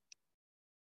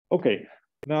 Okay,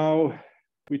 now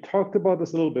we talked about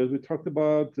this a little bit. We talked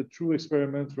about the true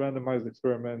experiments, randomized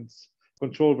experiments,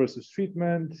 control versus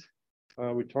treatment.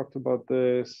 We talked about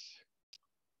this.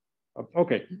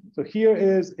 Okay, so here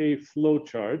is a flow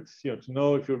chart, to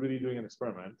know if you're really doing an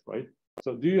experiment, right?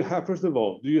 So do you have, first of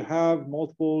all, do you have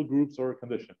multiple groups or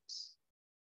conditions?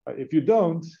 If you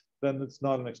don't, then it's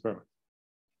not an experiment.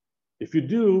 If you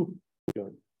do,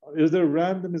 is there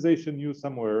randomization used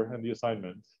somewhere in the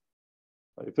assignment?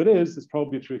 If it is, it's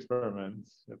probably a true experiment.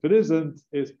 If it isn't,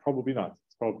 it's probably not.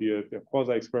 It's probably a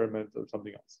quasi-experiment or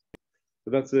something else.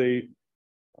 So that's a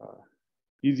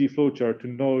easy flowchart to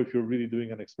know if you're really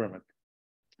doing an experiment.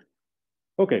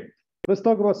 Okay, let's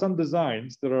talk about some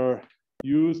designs that are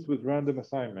used with random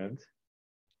assignment.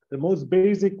 The most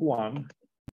basic one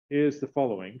is the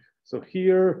following. So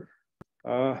here,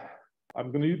 I'm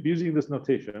going to be using this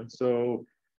notation. So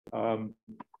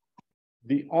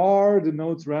the R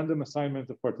denotes random assignment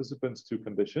of participants to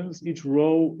conditions. Each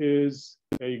row is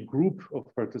a group of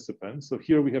participants. So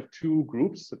here we have two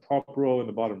groups, the top row and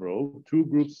the bottom row, two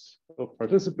groups of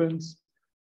participants.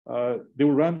 They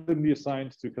were randomly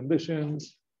assigned to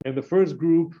conditions. In the first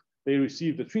group, they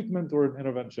received a treatment or an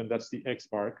intervention. That's the X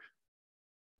mark.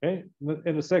 Okay.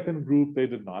 In the second group, they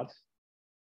did not.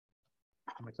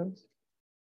 That makes sense?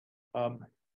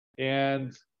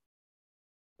 And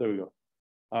there we go.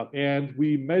 And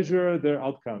we measure their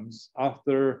outcomes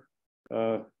after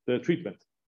the treatment,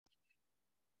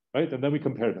 right? And then we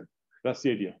compare them. That's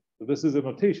the idea. So this is a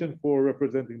notation for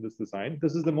representing this design.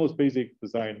 This is the most basic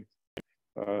design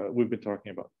we've been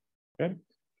talking about, okay?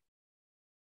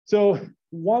 So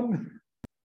one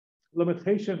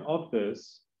limitation of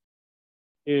this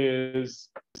is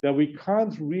that we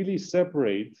can't really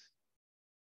separate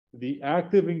the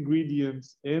active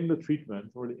ingredients in the treatment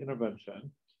or the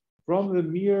intervention from the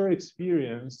mere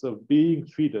experience of being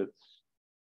treated.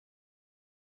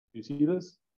 You see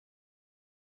this?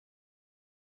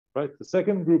 Right, the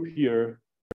second group here,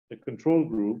 the control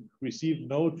group, received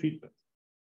no treatment.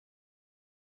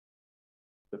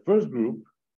 The first group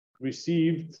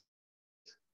received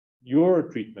your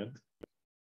treatment.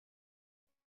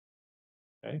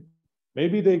 Okay,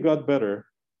 maybe they got better,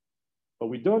 but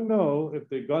we don't know if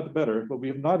they got better, but we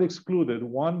have not excluded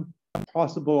one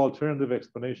possible alternative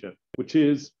explanation, which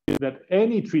is that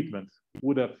any treatment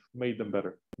would have made them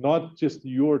better, not just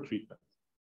your treatment.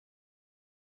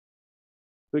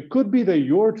 So it could be that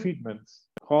your treatment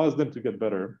caused them to get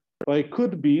better, but it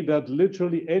could be that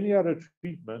literally any other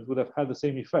treatment would have had the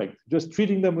same effect. Just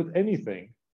treating them with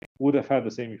anything would have had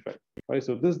the same effect, right?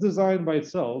 So this design by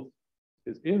itself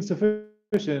is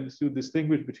insufficient to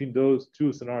distinguish between those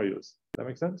two scenarios. Does that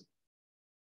make sense?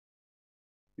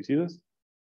 You see this?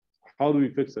 How do we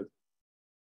fix it?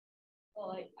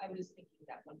 Well, I was thinking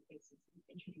that one case is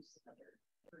introduce another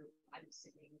group, I'm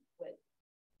assuming, with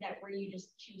that where you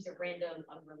just choose a random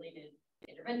unrelated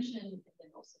intervention and then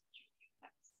also choose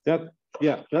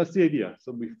yeah, that's the idea.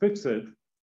 So we fix it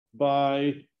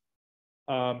by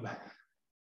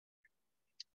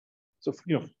so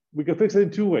we could fix it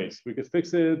in two ways. We could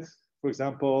fix it, for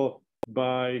example,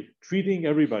 by treating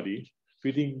everybody,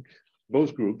 treating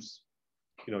both groups.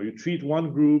 You treat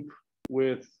one group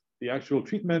with the actual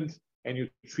treatment and you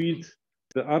treat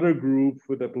the other group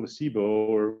with a placebo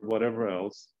or whatever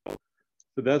else. So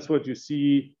that's what you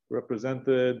see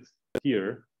represented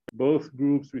here. Both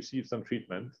groups receive some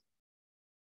treatment.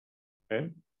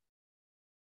 Okay.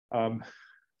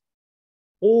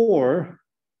 Or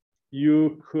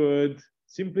you could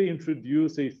simply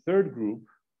introduce a third group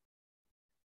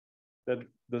that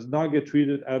does not get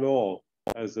treated at all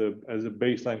as a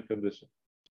baseline condition.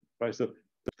 Right. So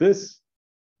this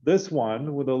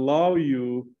one would allow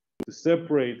you to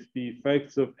separate the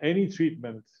effects of any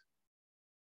treatment,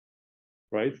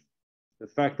 right? The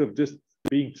fact of just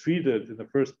being treated in the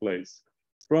first place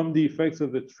from the effects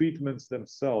of the treatments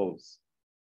themselves.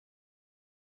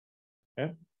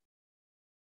 Okay.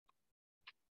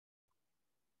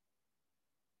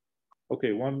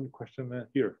 Okay, one question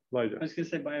here, Elijah. I was gonna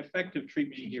say, by effective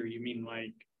treatment here, you mean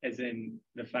like, as in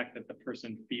the fact that the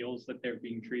person feels that they're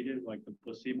being treated, like the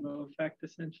placebo effect,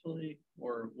 essentially,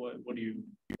 or what do you?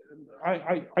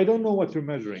 I don't know what you're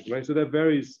measuring, right? So that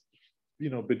varies,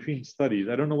 between studies.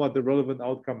 I don't know what the relevant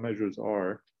outcome measures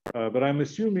are, but I'm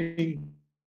assuming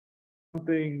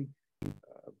something.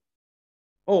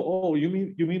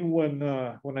 You mean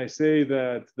when I say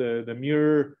that the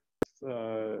mere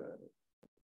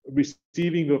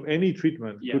receiving of any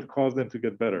treatment could cause them to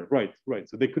get better, right?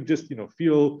 So they could just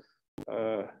feel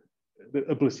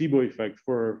a placebo effect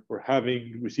for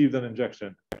having received an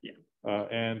injection,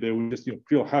 and they would just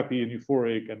feel happy and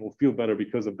euphoric and will feel better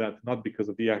because of that, not because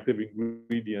of the active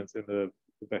ingredients in the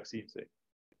vaccine, say.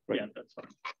 Right? Yeah, that's fine.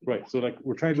 Right. So like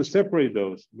we're trying to separate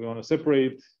those. We want to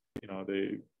separate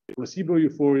the placebo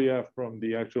euphoria from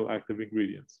the actual active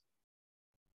ingredients.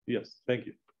 Yes, thank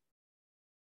you.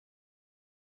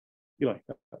 Eli.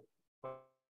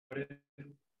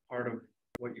 Part of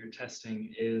what you're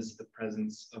testing is the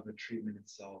presence of the treatment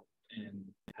itself and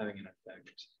having an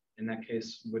effect. In that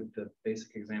case, would the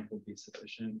basic example be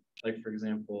sufficient? Like, for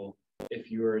example,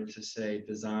 if you were to say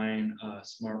design a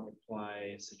smart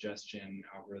reply suggestion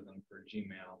algorithm for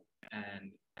Gmail,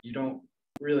 and you don't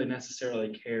really necessarily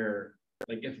care,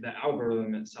 like if the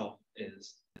algorithm itself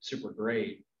is super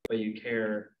great, but you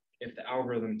care if the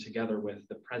algorithm together with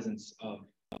the presence of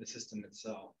the system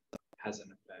itself has an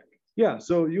effect. Yeah,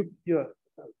 so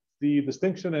the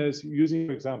distinction is, using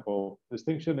your example,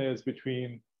 distinction is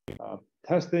between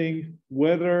testing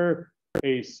whether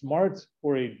a smart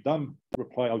or a dumb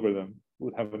reply algorithm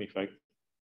would have an effect.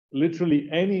 Literally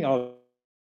any algorithm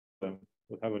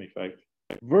would have an effect,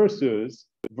 versus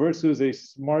a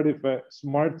smart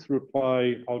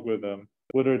reply algorithm,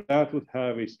 whether that would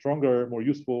have a stronger, more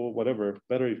useful, whatever,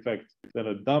 better effect than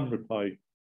a dumb reply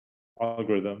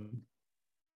algorithm,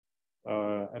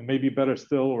 and maybe better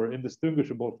still, or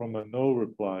indistinguishable from a no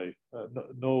reply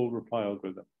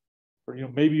algorithm. Or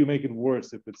maybe you make it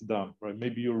worse if it's dumb, right?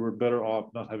 Maybe you were better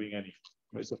off not having any.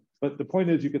 Right? So, but the point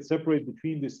is, you could separate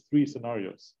between these three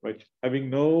scenarios, right?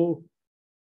 Having no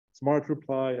smart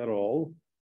reply at all,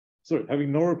 sorry,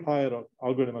 having no reply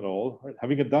algorithm at all, right?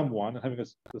 Having a dumb one and having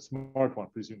a smart one,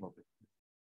 presumably.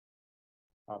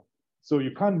 So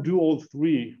you can't do all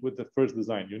three with the first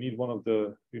design. You need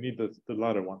the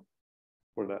latter one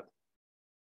for that.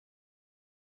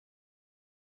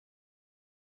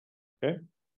 Okay.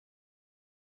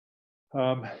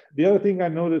 The other thing I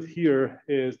noted here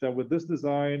is that with this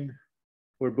design,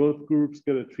 where both groups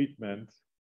get a treatment,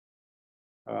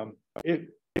 if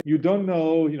you don't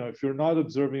know, if you're not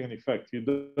observing an effect, you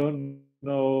don't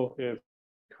know if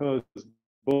because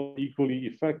both equally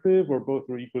effective or both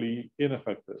were equally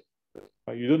ineffective.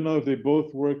 You don't know if they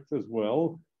both worked as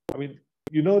well. I mean,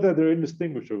 you know that they're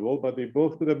indistinguishable, but they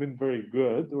both could have been very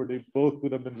good, or they both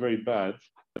could have been very bad.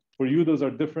 For you, those are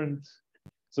different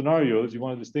scenarios. You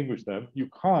want to distinguish them. You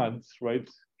can't, right,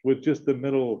 with just the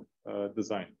middle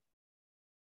design.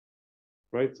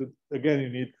 Right? So again, you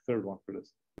need the third one for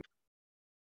this.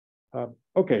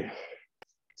 Okay.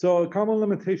 So a common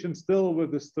limitation still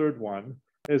with this third one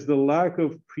is the lack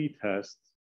of pretest.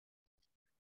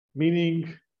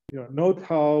 Meaning, note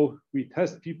how we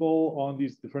test people on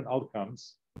these different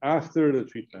outcomes after the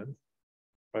treatment,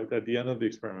 right, at the end of the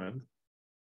experiment.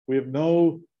 We have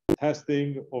no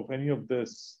testing of any of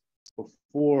this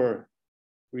before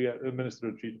we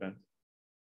administer the treatment.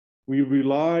 We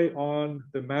rely on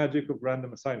the magic of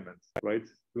random assignment, right,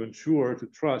 to ensure, to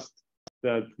trust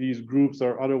that these groups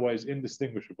are otherwise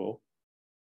indistinguishable.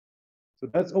 So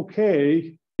that's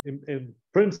okay in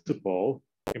principle.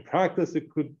 In practice, it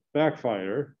could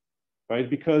backfire, right?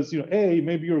 Because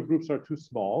maybe your groups are too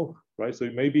small, right? So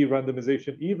maybe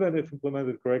randomization, even if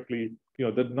implemented correctly,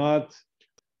 did not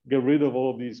get rid of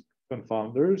all of these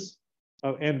confounders.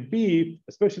 And B,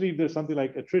 especially if there's something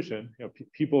like attrition,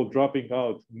 people dropping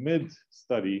out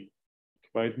mid-study,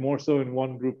 right? More so in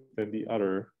one group than the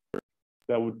other,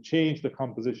 that would change the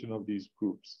composition of these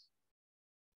groups.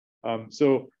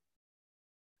 So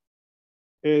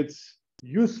it's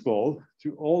useful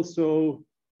to also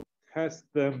test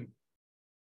them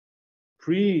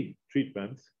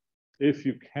pre-treatment if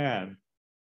you can.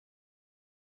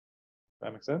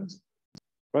 That makes sense?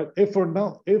 But if for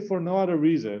no other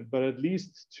reason, but at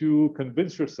least to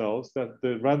convince yourselves that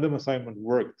the random assignment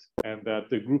worked and that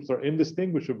the groups are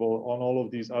indistinguishable on all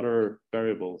of these other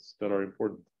variables that are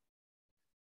important.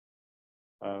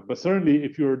 But certainly,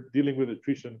 if you're dealing with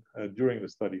attrition during the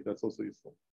study, that's also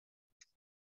useful.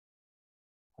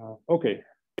 Okay.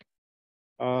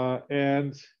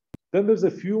 And then there's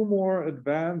a few more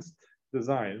advanced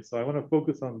designs. So I want to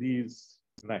focus on these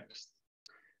next.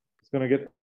 It's going to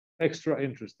get extra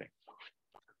interesting.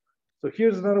 So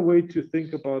here's another way to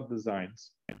think about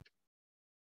designs.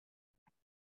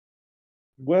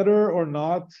 Whether or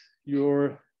not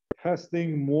you're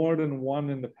testing more than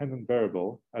one independent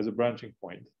variable as a branching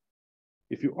point.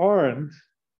 If you aren't,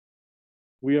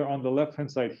 we are on the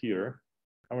left-hand side here,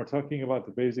 and we're talking about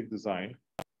the basic design.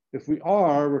 If we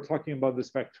are, we're talking about this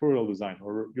factorial design,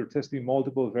 or you're testing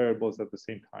multiple variables at the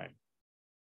same time.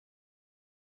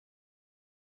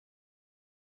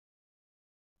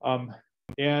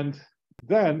 And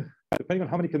then, depending on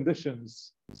how many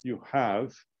conditions you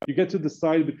have, you get to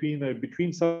decide between a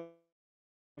between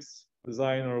subjects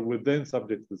design or within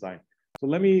subjects design. So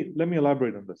let me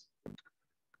elaborate on this.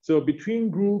 So between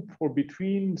group or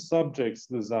between subjects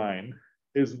design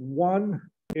is one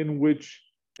in which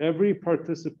every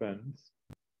participant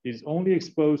is only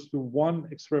exposed to one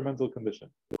experimental condition.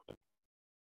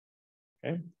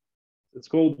 Okay, it's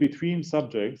called between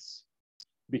subjects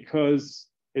because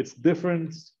it's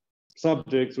different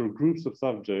subjects or groups of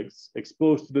subjects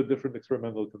exposed to the different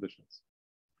experimental conditions.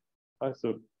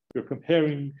 So you're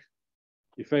comparing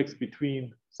effects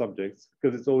between subjects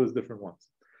because it's always different ones.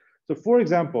 So for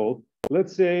example,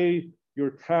 let's say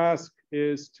your task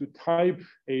is to type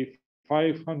a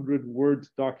 500-word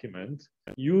document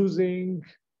using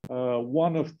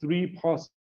one of three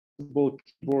possible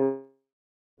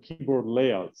keyboard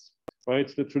layouts,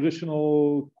 right? The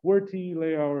traditional QWERTY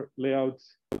layout,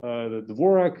 the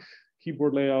Dvorak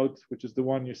keyboard layout, which is the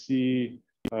one you see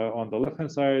on the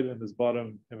left-hand side in this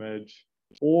bottom image,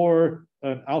 or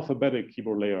an alphabetic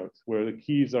keyboard layout where the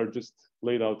keys are just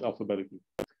laid out alphabetically.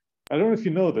 I don't know if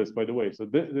you know this, by the way. So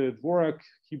the Dvorak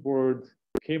keyboard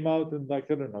came out in,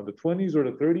 like, I don't know, the 20s or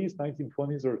the 30s,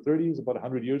 1920s or 30s, about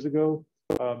 100 years ago.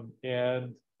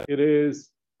 And it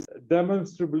is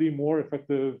demonstrably more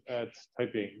effective at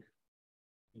typing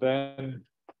than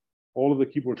all of the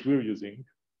keyboards we're using,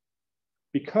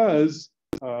 because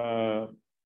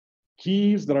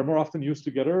keys that are more often used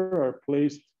together are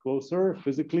placed closer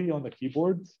physically on the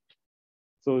keyboard.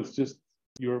 So it's just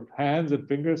your hands and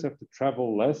fingers have to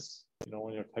travel less,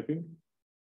 when you're typing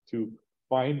to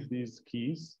find these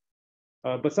keys.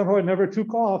 But somehow it never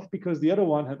took off because the other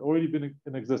one had already been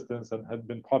in existence and had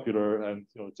been popular, and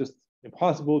just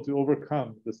impossible to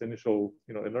overcome this initial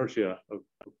inertia of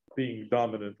being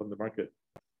dominant on the market.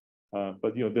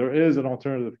 But there is an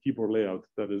alternative keyboard layout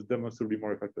that is demonstrably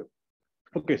more effective.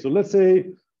 Okay, so let's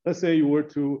say you were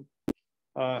to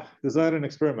design an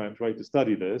experiment, right, to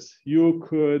study this. You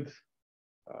could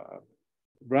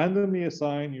randomly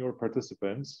assign your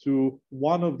participants to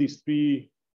one of these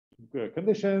three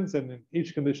conditions, and in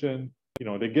each condition,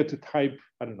 they get to type,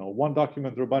 I don't know, one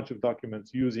document or a bunch of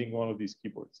documents using one of these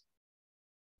keyboards.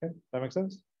 Okay, that makes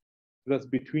sense? That's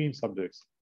between subjects.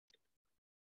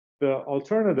 The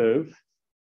alternative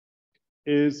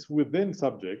is within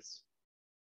subjects.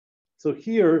 So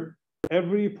here,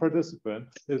 every participant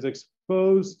is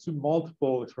exposed to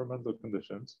multiple experimental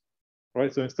conditions,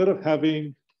 right? So instead of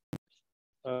having,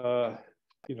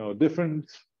 different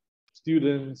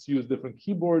students use different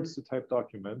keyboards to type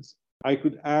documents, I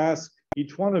could ask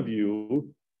each one of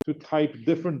you to type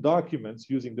different documents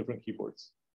using different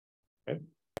keyboards. Okay?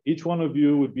 Each one of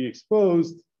you would be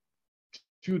exposed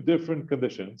to different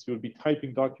conditions. You would be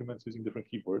typing documents using different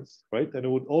keyboards, right? And it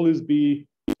would always be,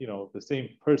 the same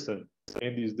person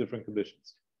in these different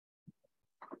conditions.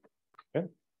 Okay?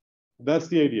 That's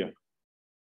the idea.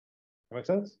 That make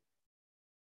sense?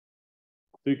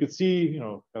 So you could see,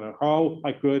 kind of how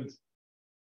I could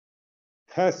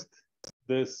test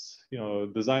this,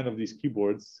 design of these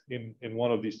keyboards in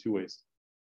one of these two ways.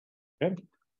 Okay.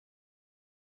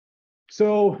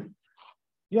 So,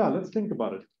 yeah, let's think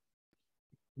about it.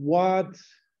 When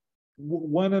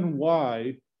and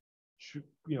why should,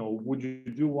 would you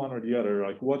do one or the other?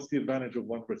 Like, what's the advantage of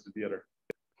one versus the other?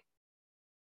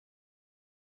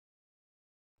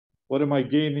 What am I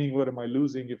gaining? What am I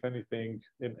losing, if anything,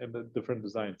 in the different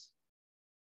designs?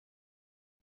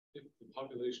 If the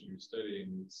population you're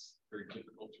studying is very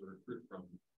difficult to recruit from,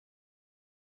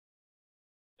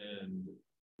 and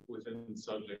within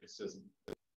subjects doesn't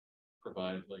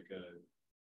provide like a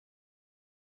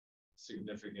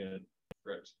significant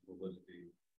threat to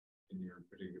validity in your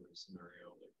particular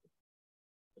scenario, like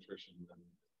attrition, then I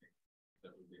think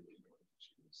that would be what you want to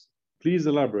choose. Please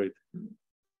elaborate.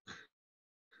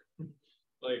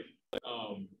 Like,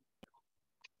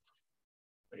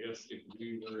 I guess if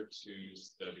we were to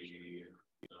study,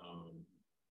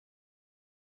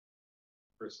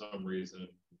 for some reason,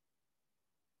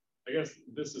 I guess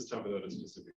this is talking about a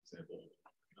specific example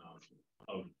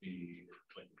of the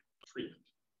treatment,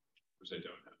 which I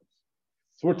don't have.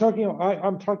 So we're talking.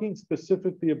 I'm talking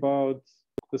specifically about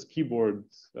this keyboard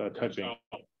typing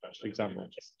example.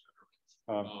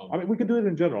 I mean, we can do it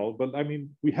in general, but I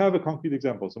mean, we have a concrete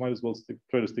example, so might as well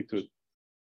try to stick to it.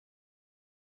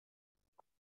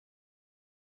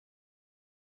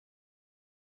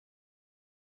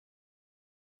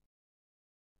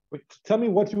 But tell me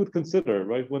what you would consider,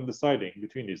 right, when deciding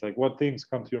between these. Like, what things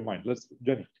come to your mind?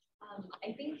 Jenny.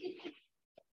 I think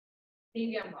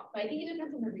maybe I'm wrong, but I think it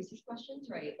depends on the research questions,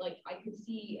 right? Like, I could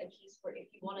see a case where if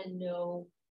you want to know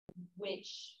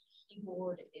which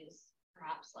keyboard is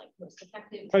perhaps like most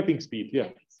effective. Typing speed, yeah.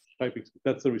 Typing speed.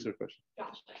 That's the research question.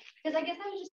 Gotcha. Because I guess I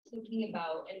was just thinking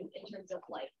about in terms of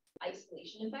like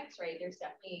isolation effects, right? There's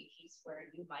definitely a case where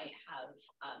you might have,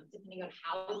 depending on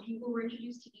how people were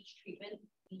introduced to each treatment,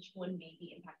 each one may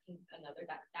be impacting another.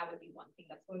 That would be one thing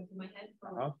that's going through my head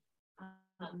for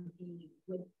the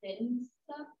within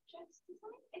subjects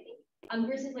design, I think.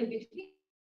 Versus like between,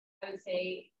 I would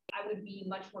say I would be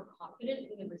much more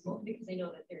confident in the result because I know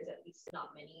that there's at least least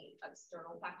not many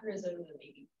external factors other than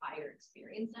maybe prior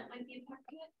experience that might be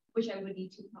impacting it, which I would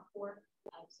need to account for.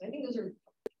 So I think those are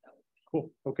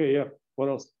cool. Okay, yeah. What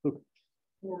else? Look.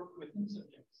 For within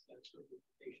subjects, that's sort of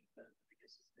information that I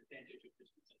guess is an advantage of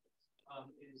different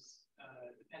subjects, is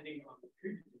depending on the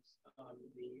previous,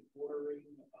 the ordering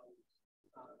of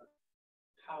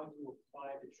how you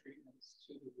apply the treatments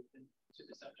to the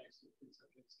subjects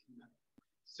can matter.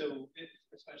 So,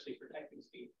 especially for technical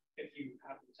speed, if you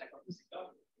have the psychoanalytic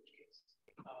doctor, in which case,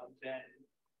 then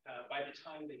by the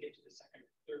time they get to the second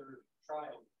or third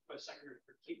trial, or second or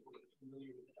third people are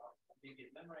familiar with the doctor, maybe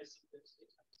memorize some of this.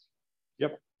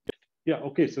 Yep. Yeah.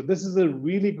 Okay. So this is a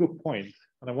really good point,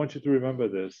 and I want you to remember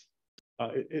this.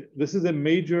 This is a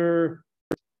major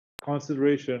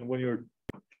consideration when you're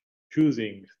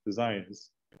choosing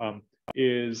designs.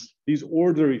 Is these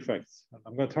order effects.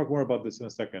 I'm going to talk more about this in a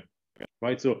second.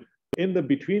 Right. So in the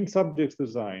between subjects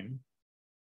design,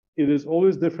 it is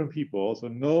always different people. So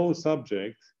no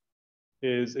subject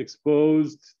is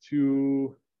exposed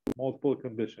to multiple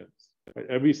conditions. Right?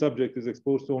 Every subject is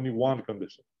exposed to only one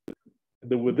condition.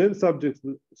 The within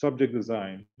subject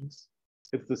designs,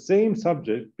 it's the same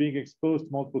subject being exposed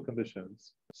to multiple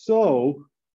conditions. So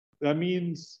that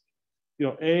means,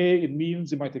 it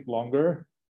means it might take longer,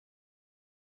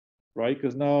 right?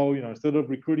 Because now, instead of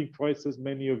recruiting twice as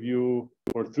many of you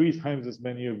or 3 times as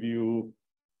many of you,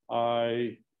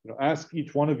 I ask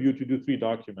each one of you to do 3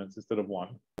 documents instead of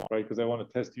 1, right? Because I want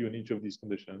to test you in each of these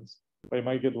conditions. But it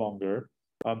might get longer.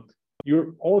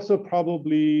 You're also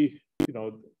probably,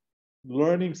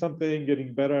 learning something,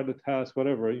 getting better at the task,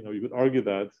 whatever, you could argue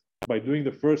that by doing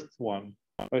the first one,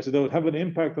 right? So that would have an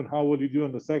impact on how well you do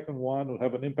on the second one, will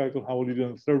have an impact on how well you do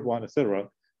on the third one, etc.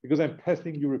 Because I'm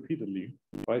testing you repeatedly,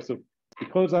 right? So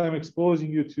because I'm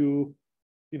exposing you to,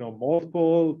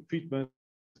 multiple treatments,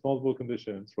 multiple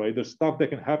conditions, right? There's stuff that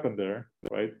can happen there,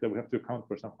 right? That we have to account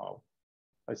for somehow.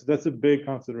 Right? So that's a big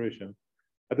consideration.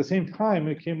 At the same time,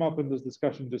 it came up in this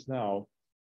discussion just now.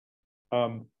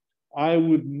 I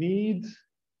would need,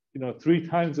 3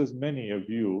 times as many of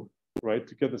you, right,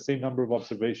 to get the same number of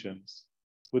observations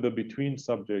with a between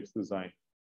subjects design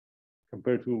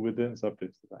compared to within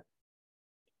subjects design,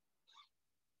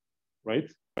 right?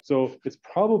 So it's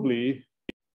probably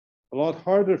a lot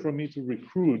harder for me to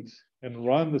recruit and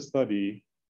run the study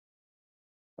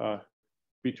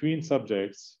between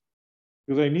subjects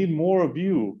because I need more of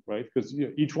you, right? Because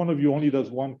each one of you only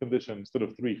does 1 condition instead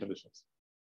of 3 conditions.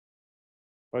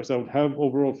 Right, so I would have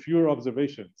overall fewer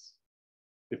observations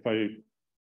if I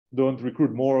don't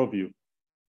recruit more of you.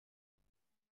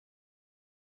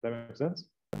 That makes sense?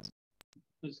 I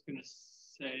was going to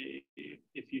say,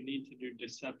 if you need to do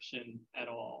deception at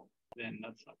all, then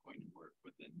that's not going to work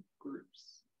within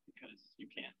groups because you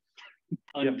can't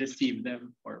undeceive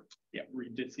them or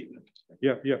redeceive them.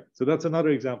 Yeah. So that's another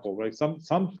example, right?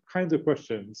 Some kinds of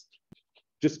questions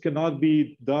just cannot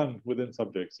be done within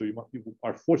subjects. So you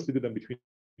are forced to do them between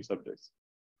subjects.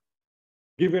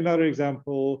 Give you another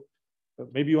example.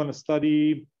 Maybe you want to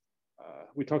study.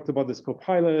 We talked about this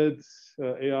Copilot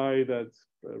AI that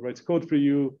writes code for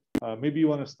you. Maybe you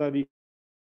want to study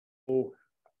how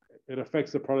it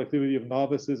affects the productivity of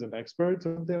novices and experts.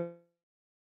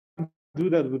 Do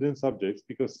that within subjects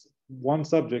because one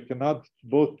subject cannot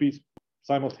both be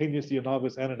simultaneously a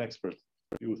novice and an expert.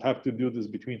 You would have to do this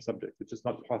between subjects. It's just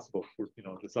not possible for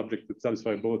the subject to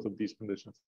satisfy both of these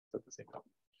conditions at the same time.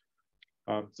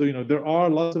 So there are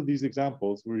lots of these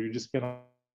examples where you just cannot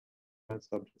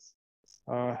subjects.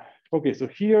 Okay, so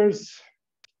here's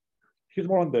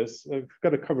more on this. I've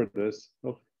got to cover this.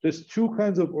 So there's 2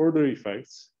 kinds of order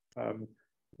effects.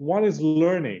 One is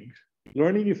learning.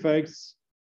 Learning effects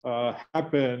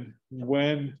happen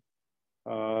when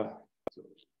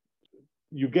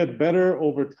you get better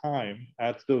over time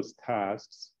at those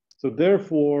tasks. So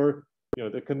therefore,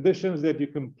 the conditions that you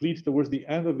complete towards the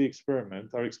end of the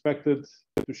experiment are expected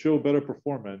to show better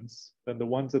performance than the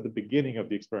ones at the beginning of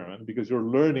the experiment because you're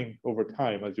learning over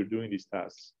time as you're doing these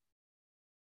tasks.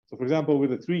 So for example,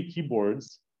 with the 3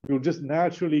 keyboards, you'll just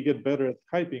naturally get better at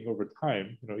typing over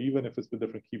time, even if it's with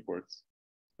different keyboards.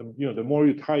 And, the more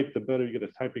you type, the better you get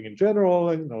at typing in general.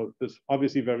 And, there's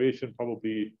obviously variation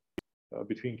probably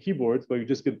between keyboards, but you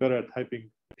just get better at typing,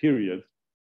 period.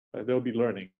 They'll be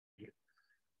learning.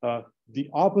 The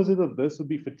opposite of this would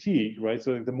be fatigue, right?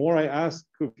 So the more I ask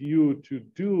of you to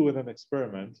do in an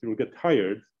experiment, you'll get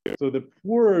tired. So the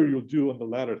poorer you'll do on the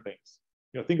latter things.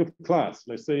 Think of class.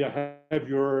 Let's say I have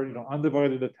your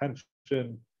undivided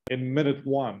attention in minute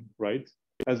 1, right?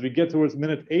 As we get towards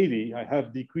minute 80, I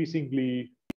have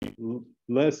decreasingly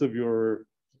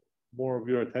more of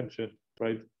your attention,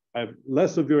 right? I have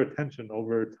less of your attention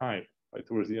over time, right,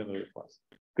 towards the end of the class.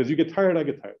 Because you get tired, I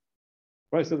get tired.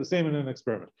 Right? So the same in an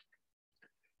experiment.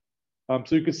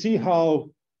 So you can see how,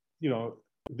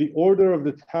 the order of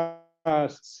the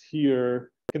tasks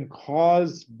here can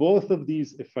cause both of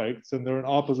these effects, and they're in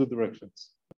opposite directions.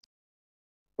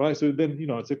 Right? So then,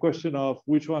 it's a question of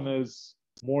which one is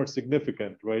more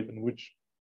significant, right? And which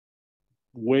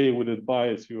way would it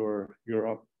bias your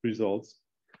results?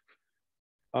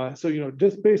 So,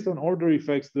 just based on order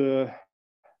effects, the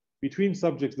between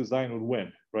subjects design would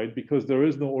win, right? Because there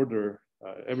is no order.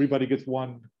 Everybody gets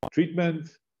one treatment.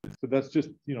 So that's just,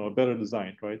 a better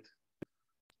design, right?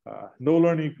 No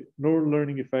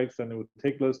learning effects, and it would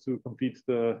take less to complete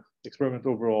the experiment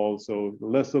overall. So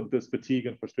less of this fatigue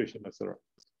and frustration, etc.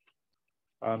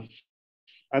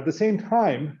 At the same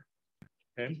time,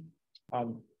 okay,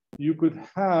 you could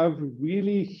have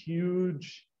really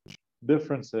huge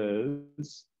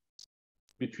differences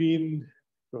between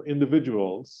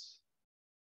individuals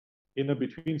in a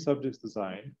between subjects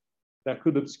design that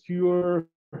could obscure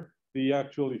the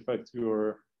actual effects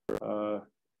you're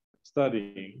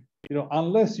studying,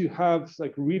 unless you have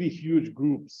like really huge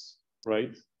groups,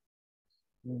 right?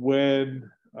 When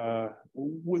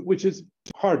which is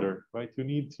harder, right? You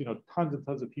need tons and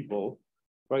tons of people,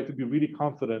 right, to be really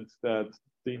confident that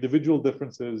the individual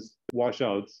differences wash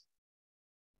out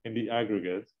in the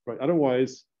aggregate, right?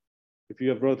 Otherwise, if you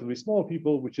have relatively small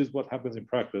people, which is what happens in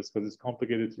practice because it's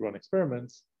complicated to run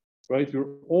experiments, right?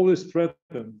 You're always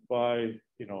threatened by,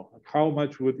 how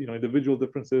much would, individual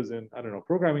differences in, I don't know,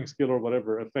 programming skill or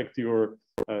whatever affect your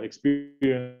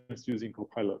experience using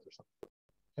Copilot or something.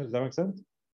 Does that make sense?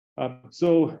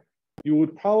 So you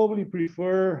would probably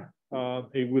prefer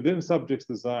a within subjects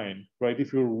design, right?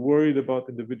 If you're worried about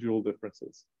individual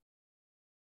differences.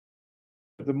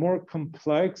 The more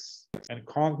complex and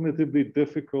cognitively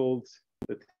difficult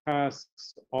the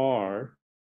tasks are,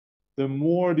 the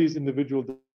more these individual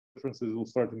differences will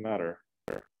start to matter.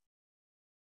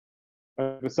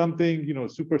 If it's something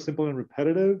super simple and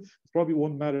repetitive, it probably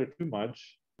won't matter too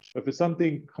much. If it's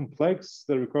something complex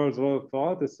that requires a lot of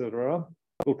thought, etc.,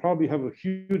 it will probably have a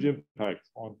huge impact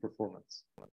on performance.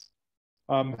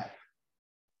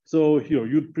 So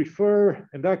you'd prefer,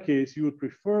 in that case, you would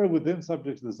prefer within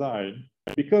subjects design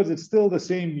because it's still the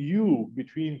same U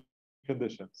between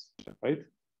conditions, right?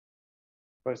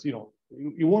 Right. So,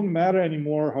 it won't matter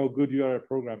anymore how good you are at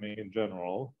programming in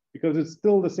general because it's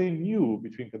still the same U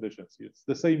between conditions. It's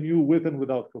the same U with and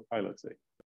without Copilot, say.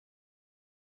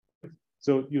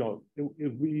 So,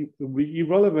 it would be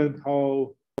irrelevant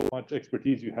how much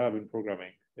expertise you have in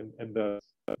programming in the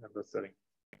setting.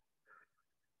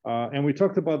 And we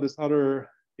talked about this other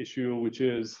issue, which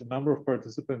is the number of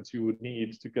participants you would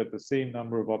need to get the same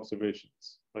number of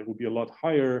observations. Like, would be a lot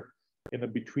higher in a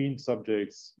between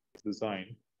subjects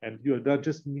design, and that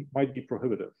just might be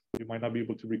prohibitive. You might not be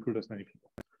able to recruit as many people.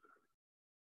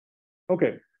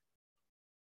 Okay.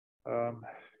 All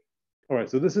right.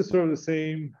 So this is sort of the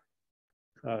same.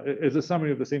 It's a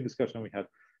summary of the same discussion we had.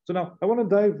 So now I want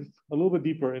to dive a little bit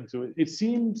deeper into it. It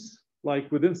seems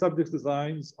like within subjects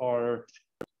designs are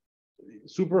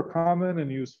super common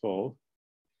and useful,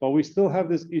 but we still have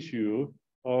this issue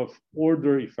of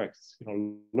order effects,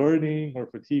 learning or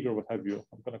fatigue or what have you.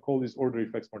 I'm going to call these order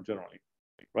effects more generally,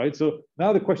 right? So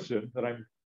now the question that I'm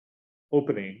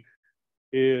opening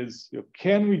is,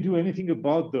 can we do anything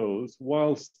about those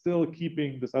while still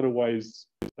keeping this otherwise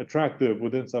attractive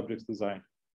within subjects design?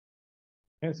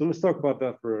 And so let's talk about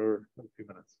that for a few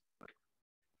minutes.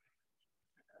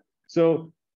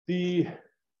 So the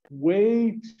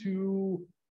way to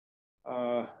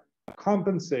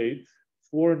compensate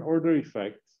for an order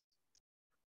effect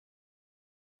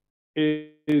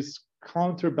is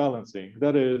counterbalancing.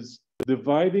 That is,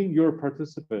 dividing your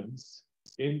participants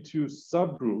into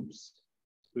subgroups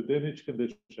within each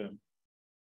condition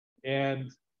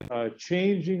and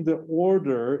changing the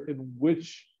order in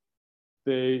which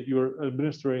you're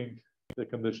administering the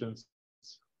conditions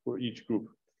for each group.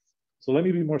 So let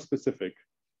me be more specific.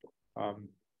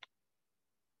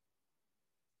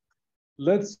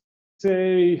 Let's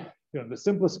say, the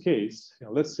simplest case,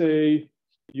 let's say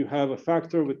you have a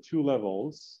factor with two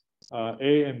levels,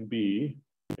 A and B.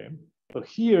 Okay. So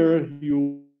here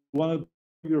you want to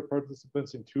put your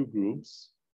participants in two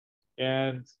groups,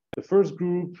 and the first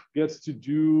group gets to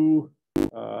do,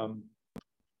 the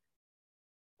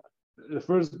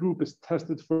first group is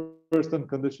tested first on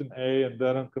condition A and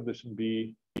then on condition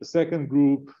B. The second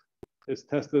group is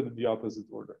tested in the opposite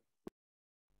order.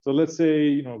 So let's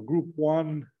say, group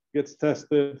one gets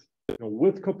tested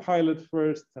with Copilot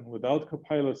first and without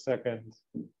Copilot second,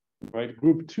 right?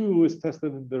 Group two is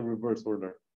tested in the reverse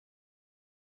order.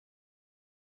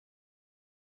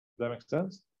 that make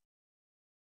sense?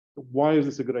 Why is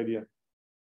this a good idea?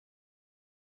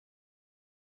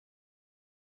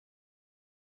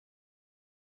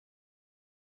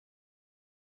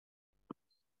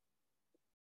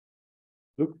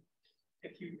 Look.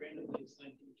 If you randomly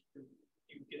assign each group,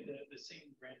 you get the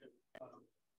same random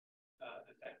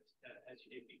effect as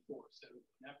you did before. So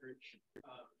on average,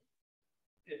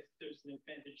 if there's an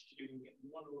advantage to doing it in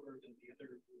one order than the other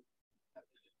group.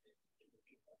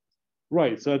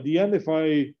 Right. So at the end, if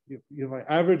I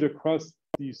average across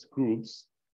these groups,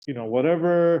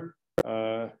 whatever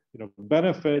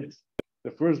benefit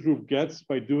the first group gets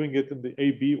by doing it in the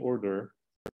A-B order,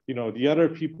 the other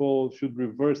people should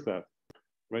reverse that,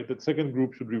 right? The second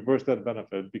group should reverse that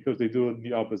benefit because they do it in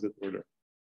the opposite order,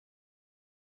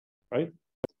 right?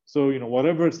 So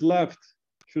whatever is left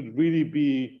should really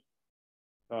be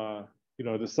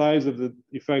the size of the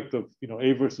effect of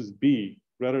A versus B,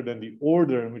 rather than the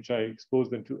order in which I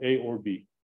expose them to A or B.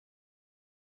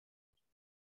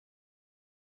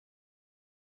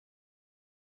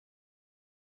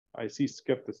 I see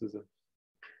skepticism.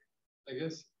 I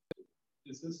guess,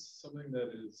 is this something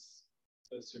that is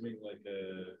assuming like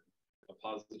a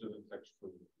positive effect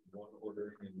for one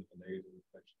ordering and a negative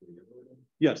effect for the other ordering?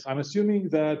 Yes, I'm assuming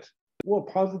that, well,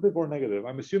 positive or negative.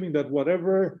 I'm assuming that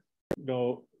whatever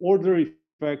order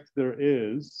effect there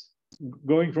is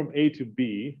going from A to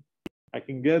B, I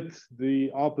can get the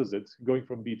opposite going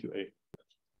from B to A.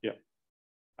 Yeah,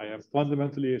 I am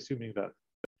fundamentally assuming that.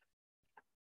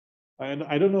 And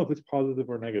I don't know if it's positive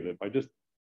or negative.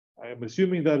 I am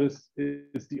assuming that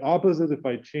it's the opposite if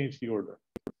I change the order,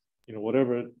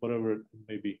 whatever it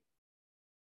may be.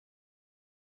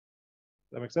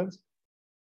 That make sense?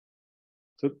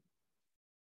 So,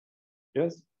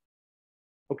 yes?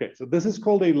 Okay, so this is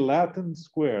called a Latin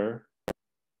square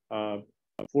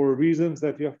for reasons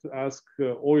that you have to ask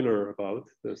Euler about,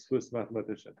 the Swiss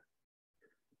mathematician.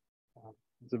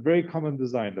 It's a very common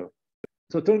design though.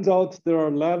 So it turns out there are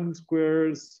Latin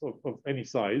squares of any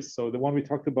size. So the one we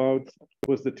talked about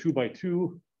was the 2 by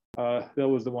 2. That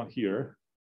was the one here.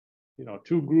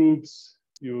 Two groups,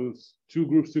 use two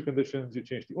groups, two conditions, you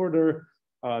change the order.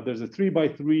 There's a 3 by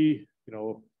 3,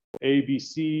 A, B,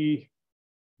 C,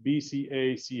 B, C,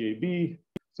 A, C, A, B.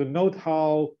 So note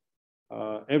how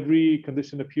every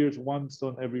condition appears once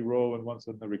on every row and once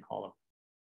on every column.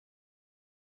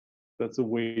 That's a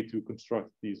way to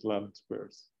construct these Latin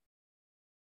squares.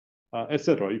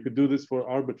 Etc. You could do this for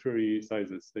arbitrary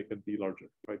sizes. They can be larger,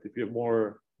 right? If you have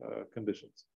more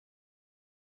conditions.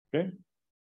 Okay.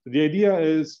 So the idea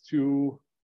is to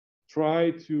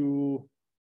try to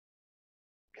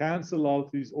cancel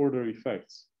out these order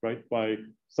effects, right? By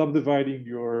subdividing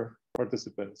your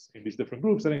participants in these different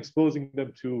groups and exposing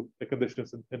them to the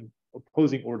conditions in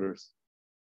opposing orders.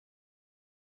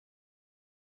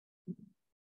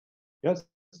 Yes?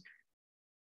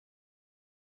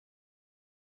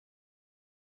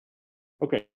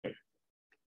 Okay.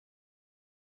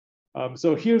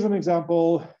 So here's an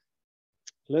example.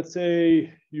 Let's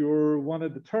say you want to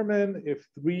determine if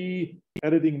 3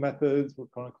 editing methods, we're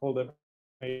going to call them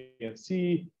A and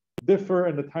C, differ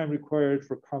in the time required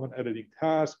for common editing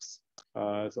tasks.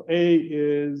 So A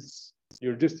is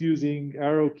you're just using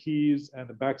arrow keys and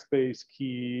the backspace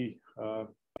key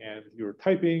and you're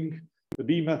typing. The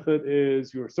B method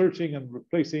is you're searching and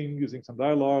replacing using some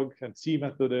dialogue. And C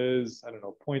method is, I don't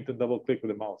know, point and double click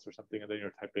with a mouse or something, and then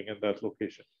you're typing in that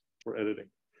location for editing.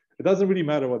 It doesn't really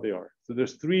matter what they are. So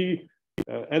there's 3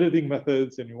 editing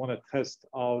methods, and you want to test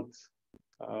out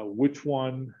which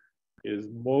one is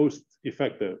most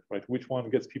effective, right? Which one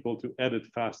gets people to edit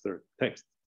faster text,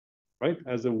 right?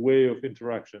 As a way of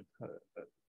interaction.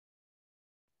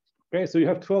 Okay, so you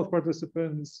have 12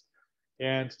 participants,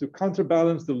 and to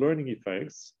counterbalance the learning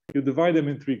effects, you divide them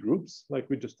in 3 groups, like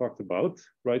we just talked about,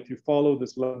 right? You follow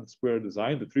this Latin square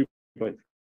design, the 3 by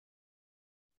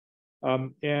 3.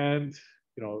 And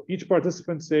each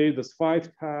participant say does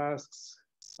 5 tasks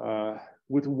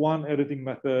with 1 editing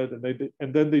method,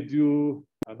 and then they do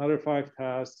another 5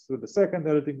 tasks with the second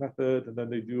editing method, and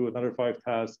then they do another 5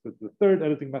 tasks with the third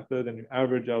editing method, and you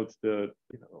average out the,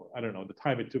 I don't know, the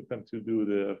time it took them to do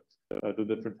the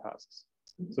different tasks.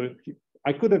 So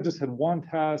I could have just had 1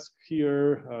 task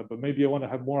here, but maybe I want to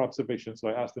have more observations, so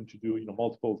I asked them to do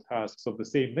multiple tasks of the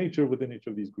same nature within each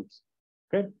of these groups.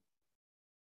 Okay.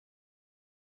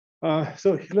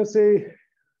 So let's say,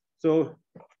 so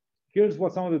here's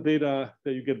what some of the data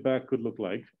that you get back could look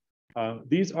like.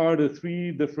 These are the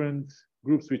 3 different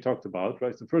groups we talked about,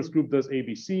 right? So the first group does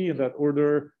ABC in that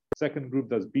order. Second group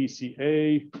does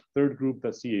BCA. Third group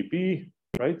does CAB,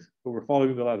 right? So we're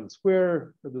following the Latin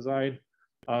square, the design.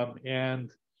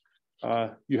 And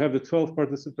You have the 12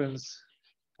 participants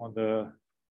on the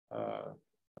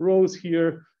rows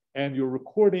here, and you're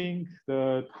recording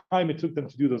the time it took them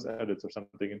to do those edits or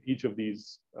something in each of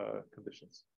these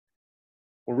conditions.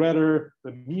 Or rather,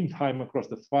 the mean time across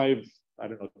the 5, I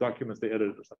don't know, documents they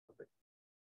edited or something.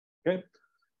 Okay,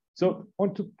 so I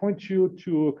want to point you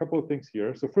to a couple of things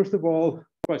here. So first of all,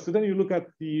 right, so then you look at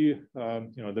the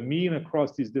the mean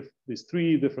across these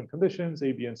 3 different conditions,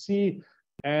 A, B, and C,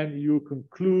 and you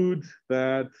conclude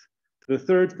that the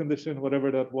third condition,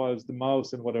 whatever that was, the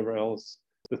mouse and whatever else,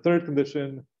 the third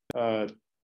condition,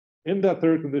 in that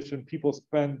third condition, people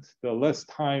spent the less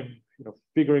time,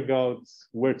 figuring out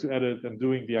where to edit and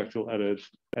doing the actual edit,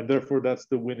 and therefore that's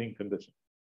the winning condition,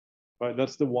 right?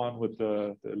 That's the one with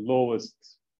the lowest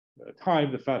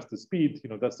time, the fastest speed.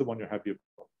 That's the one you're happy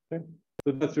about. Okay,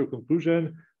 so that's your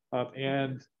conclusion,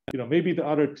 and maybe the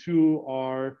other 2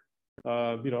 are,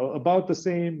 about the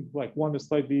same. Like one is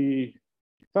slightly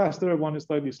faster, one is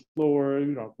slightly slower.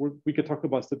 We could talk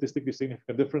about statistically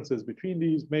significant differences between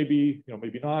these. Maybe,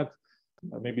 maybe not.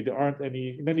 Maybe there aren't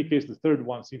any. In any case, the third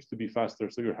one seems to be faster,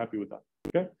 so you're happy with that.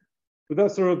 Okay, so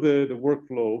that's sort of the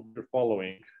workflow you're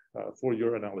following for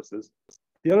your analysis.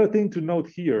 The other thing to note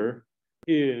here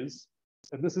is,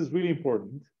 and this is really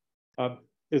important,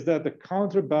 is that the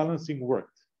counterbalancing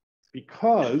worked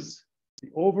because the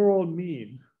overall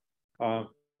mean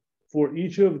for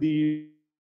each of the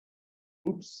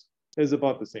groups is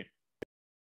about the same.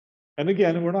 And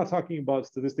again, we're not talking about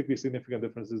statistically significant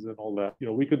differences and all that.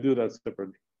 We could do that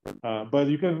separately. But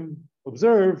you can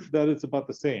observe that it's about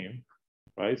the same,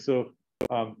 right? So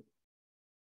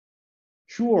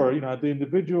sure, at the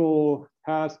individual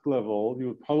task level, you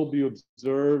would probably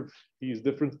observe these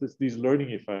differences, these learning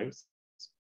effects.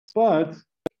 But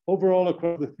overall,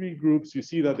 across the 3 groups, you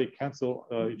see that they cancel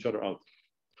each other out.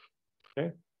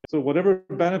 Okay, so whatever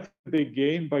benefit they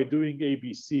gain by doing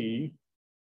ABC,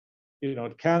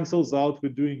 it cancels out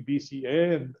with doing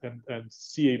BCA and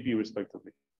CAB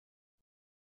respectively.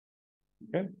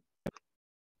 Okay,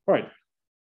 all right.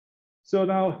 So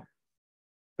now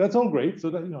that's all great. So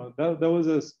that that was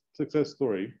a success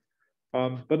story.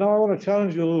 But now I want to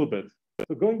challenge you a little bit.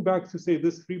 So going back to say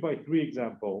this 3x3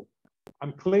 example,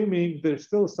 I'm claiming there's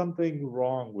still something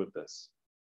wrong with this.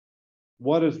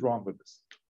 What is wrong with this?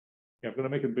 Yeah, I'm going to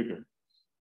make it bigger.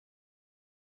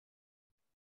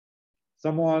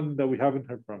 Someone that we haven't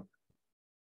heard from.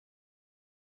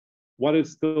 What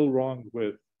is still wrong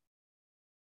with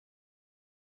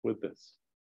this?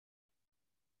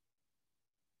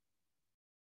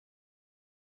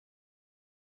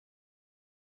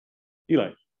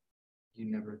 Eli.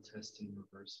 You never test in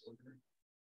reverse order.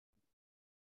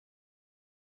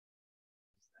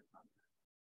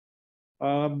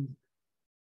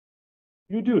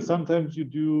 You do. Sometimes you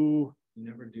do. You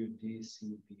never do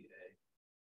DCBA.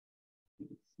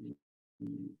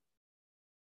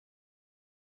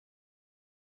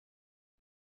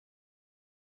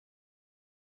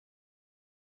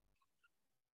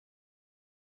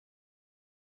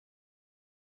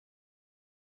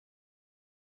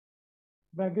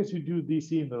 I guess you do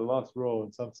DC in the last row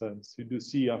in some sense. You do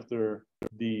C after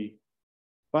D.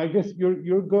 But I guess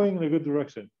you're going in a good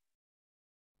direction.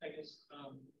 I guess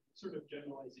sort of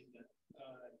generalizing that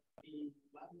the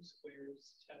Latin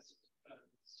squares test a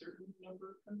certain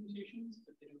number of permutations,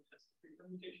 but they don't test the free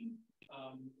permutation.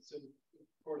 So of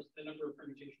course the number of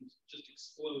permutations just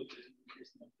explodes in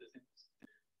increasing of the things.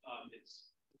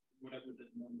 It's whatever the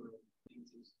number of things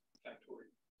is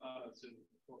factorial.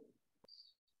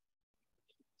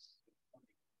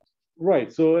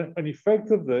 Right. So an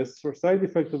effect of this, or side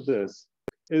effect of this,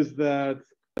 is that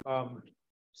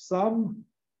some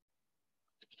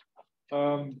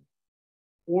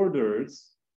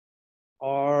orders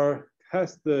are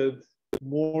tested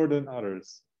more than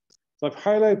others. So I've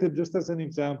highlighted just as an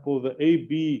example the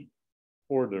AB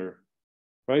order,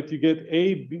 right? You get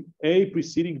A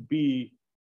preceding B.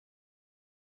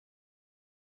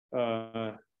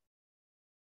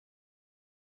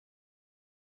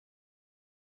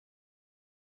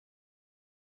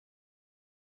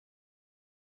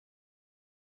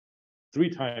 Three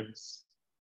times,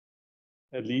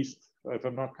 at least, if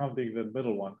I'm not counting the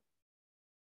middle one,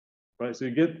 right? So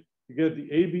you get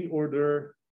the AB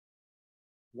order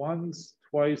once,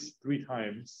 twice, 3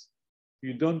 times.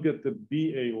 You don't get the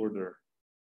BA order,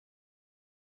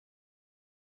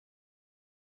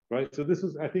 right? So this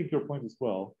is, I think, your point as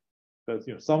well, that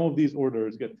some of these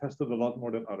orders get tested a lot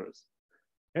more than others.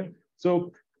 Okay,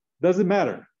 so does it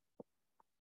matter?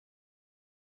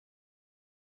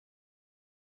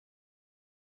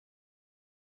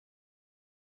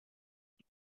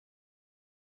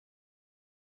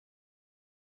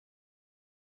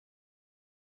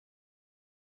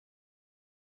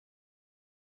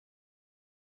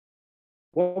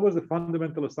 what was the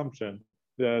fundamental assumption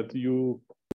that you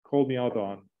called me out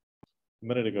on a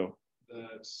minute ago?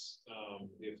 That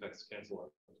the effects cancel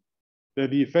out. That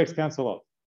the effects cancel out.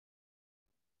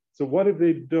 So what if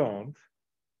they don't?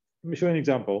 Let me show you an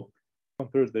example on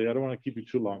Thursday. I don't want to keep you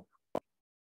too long.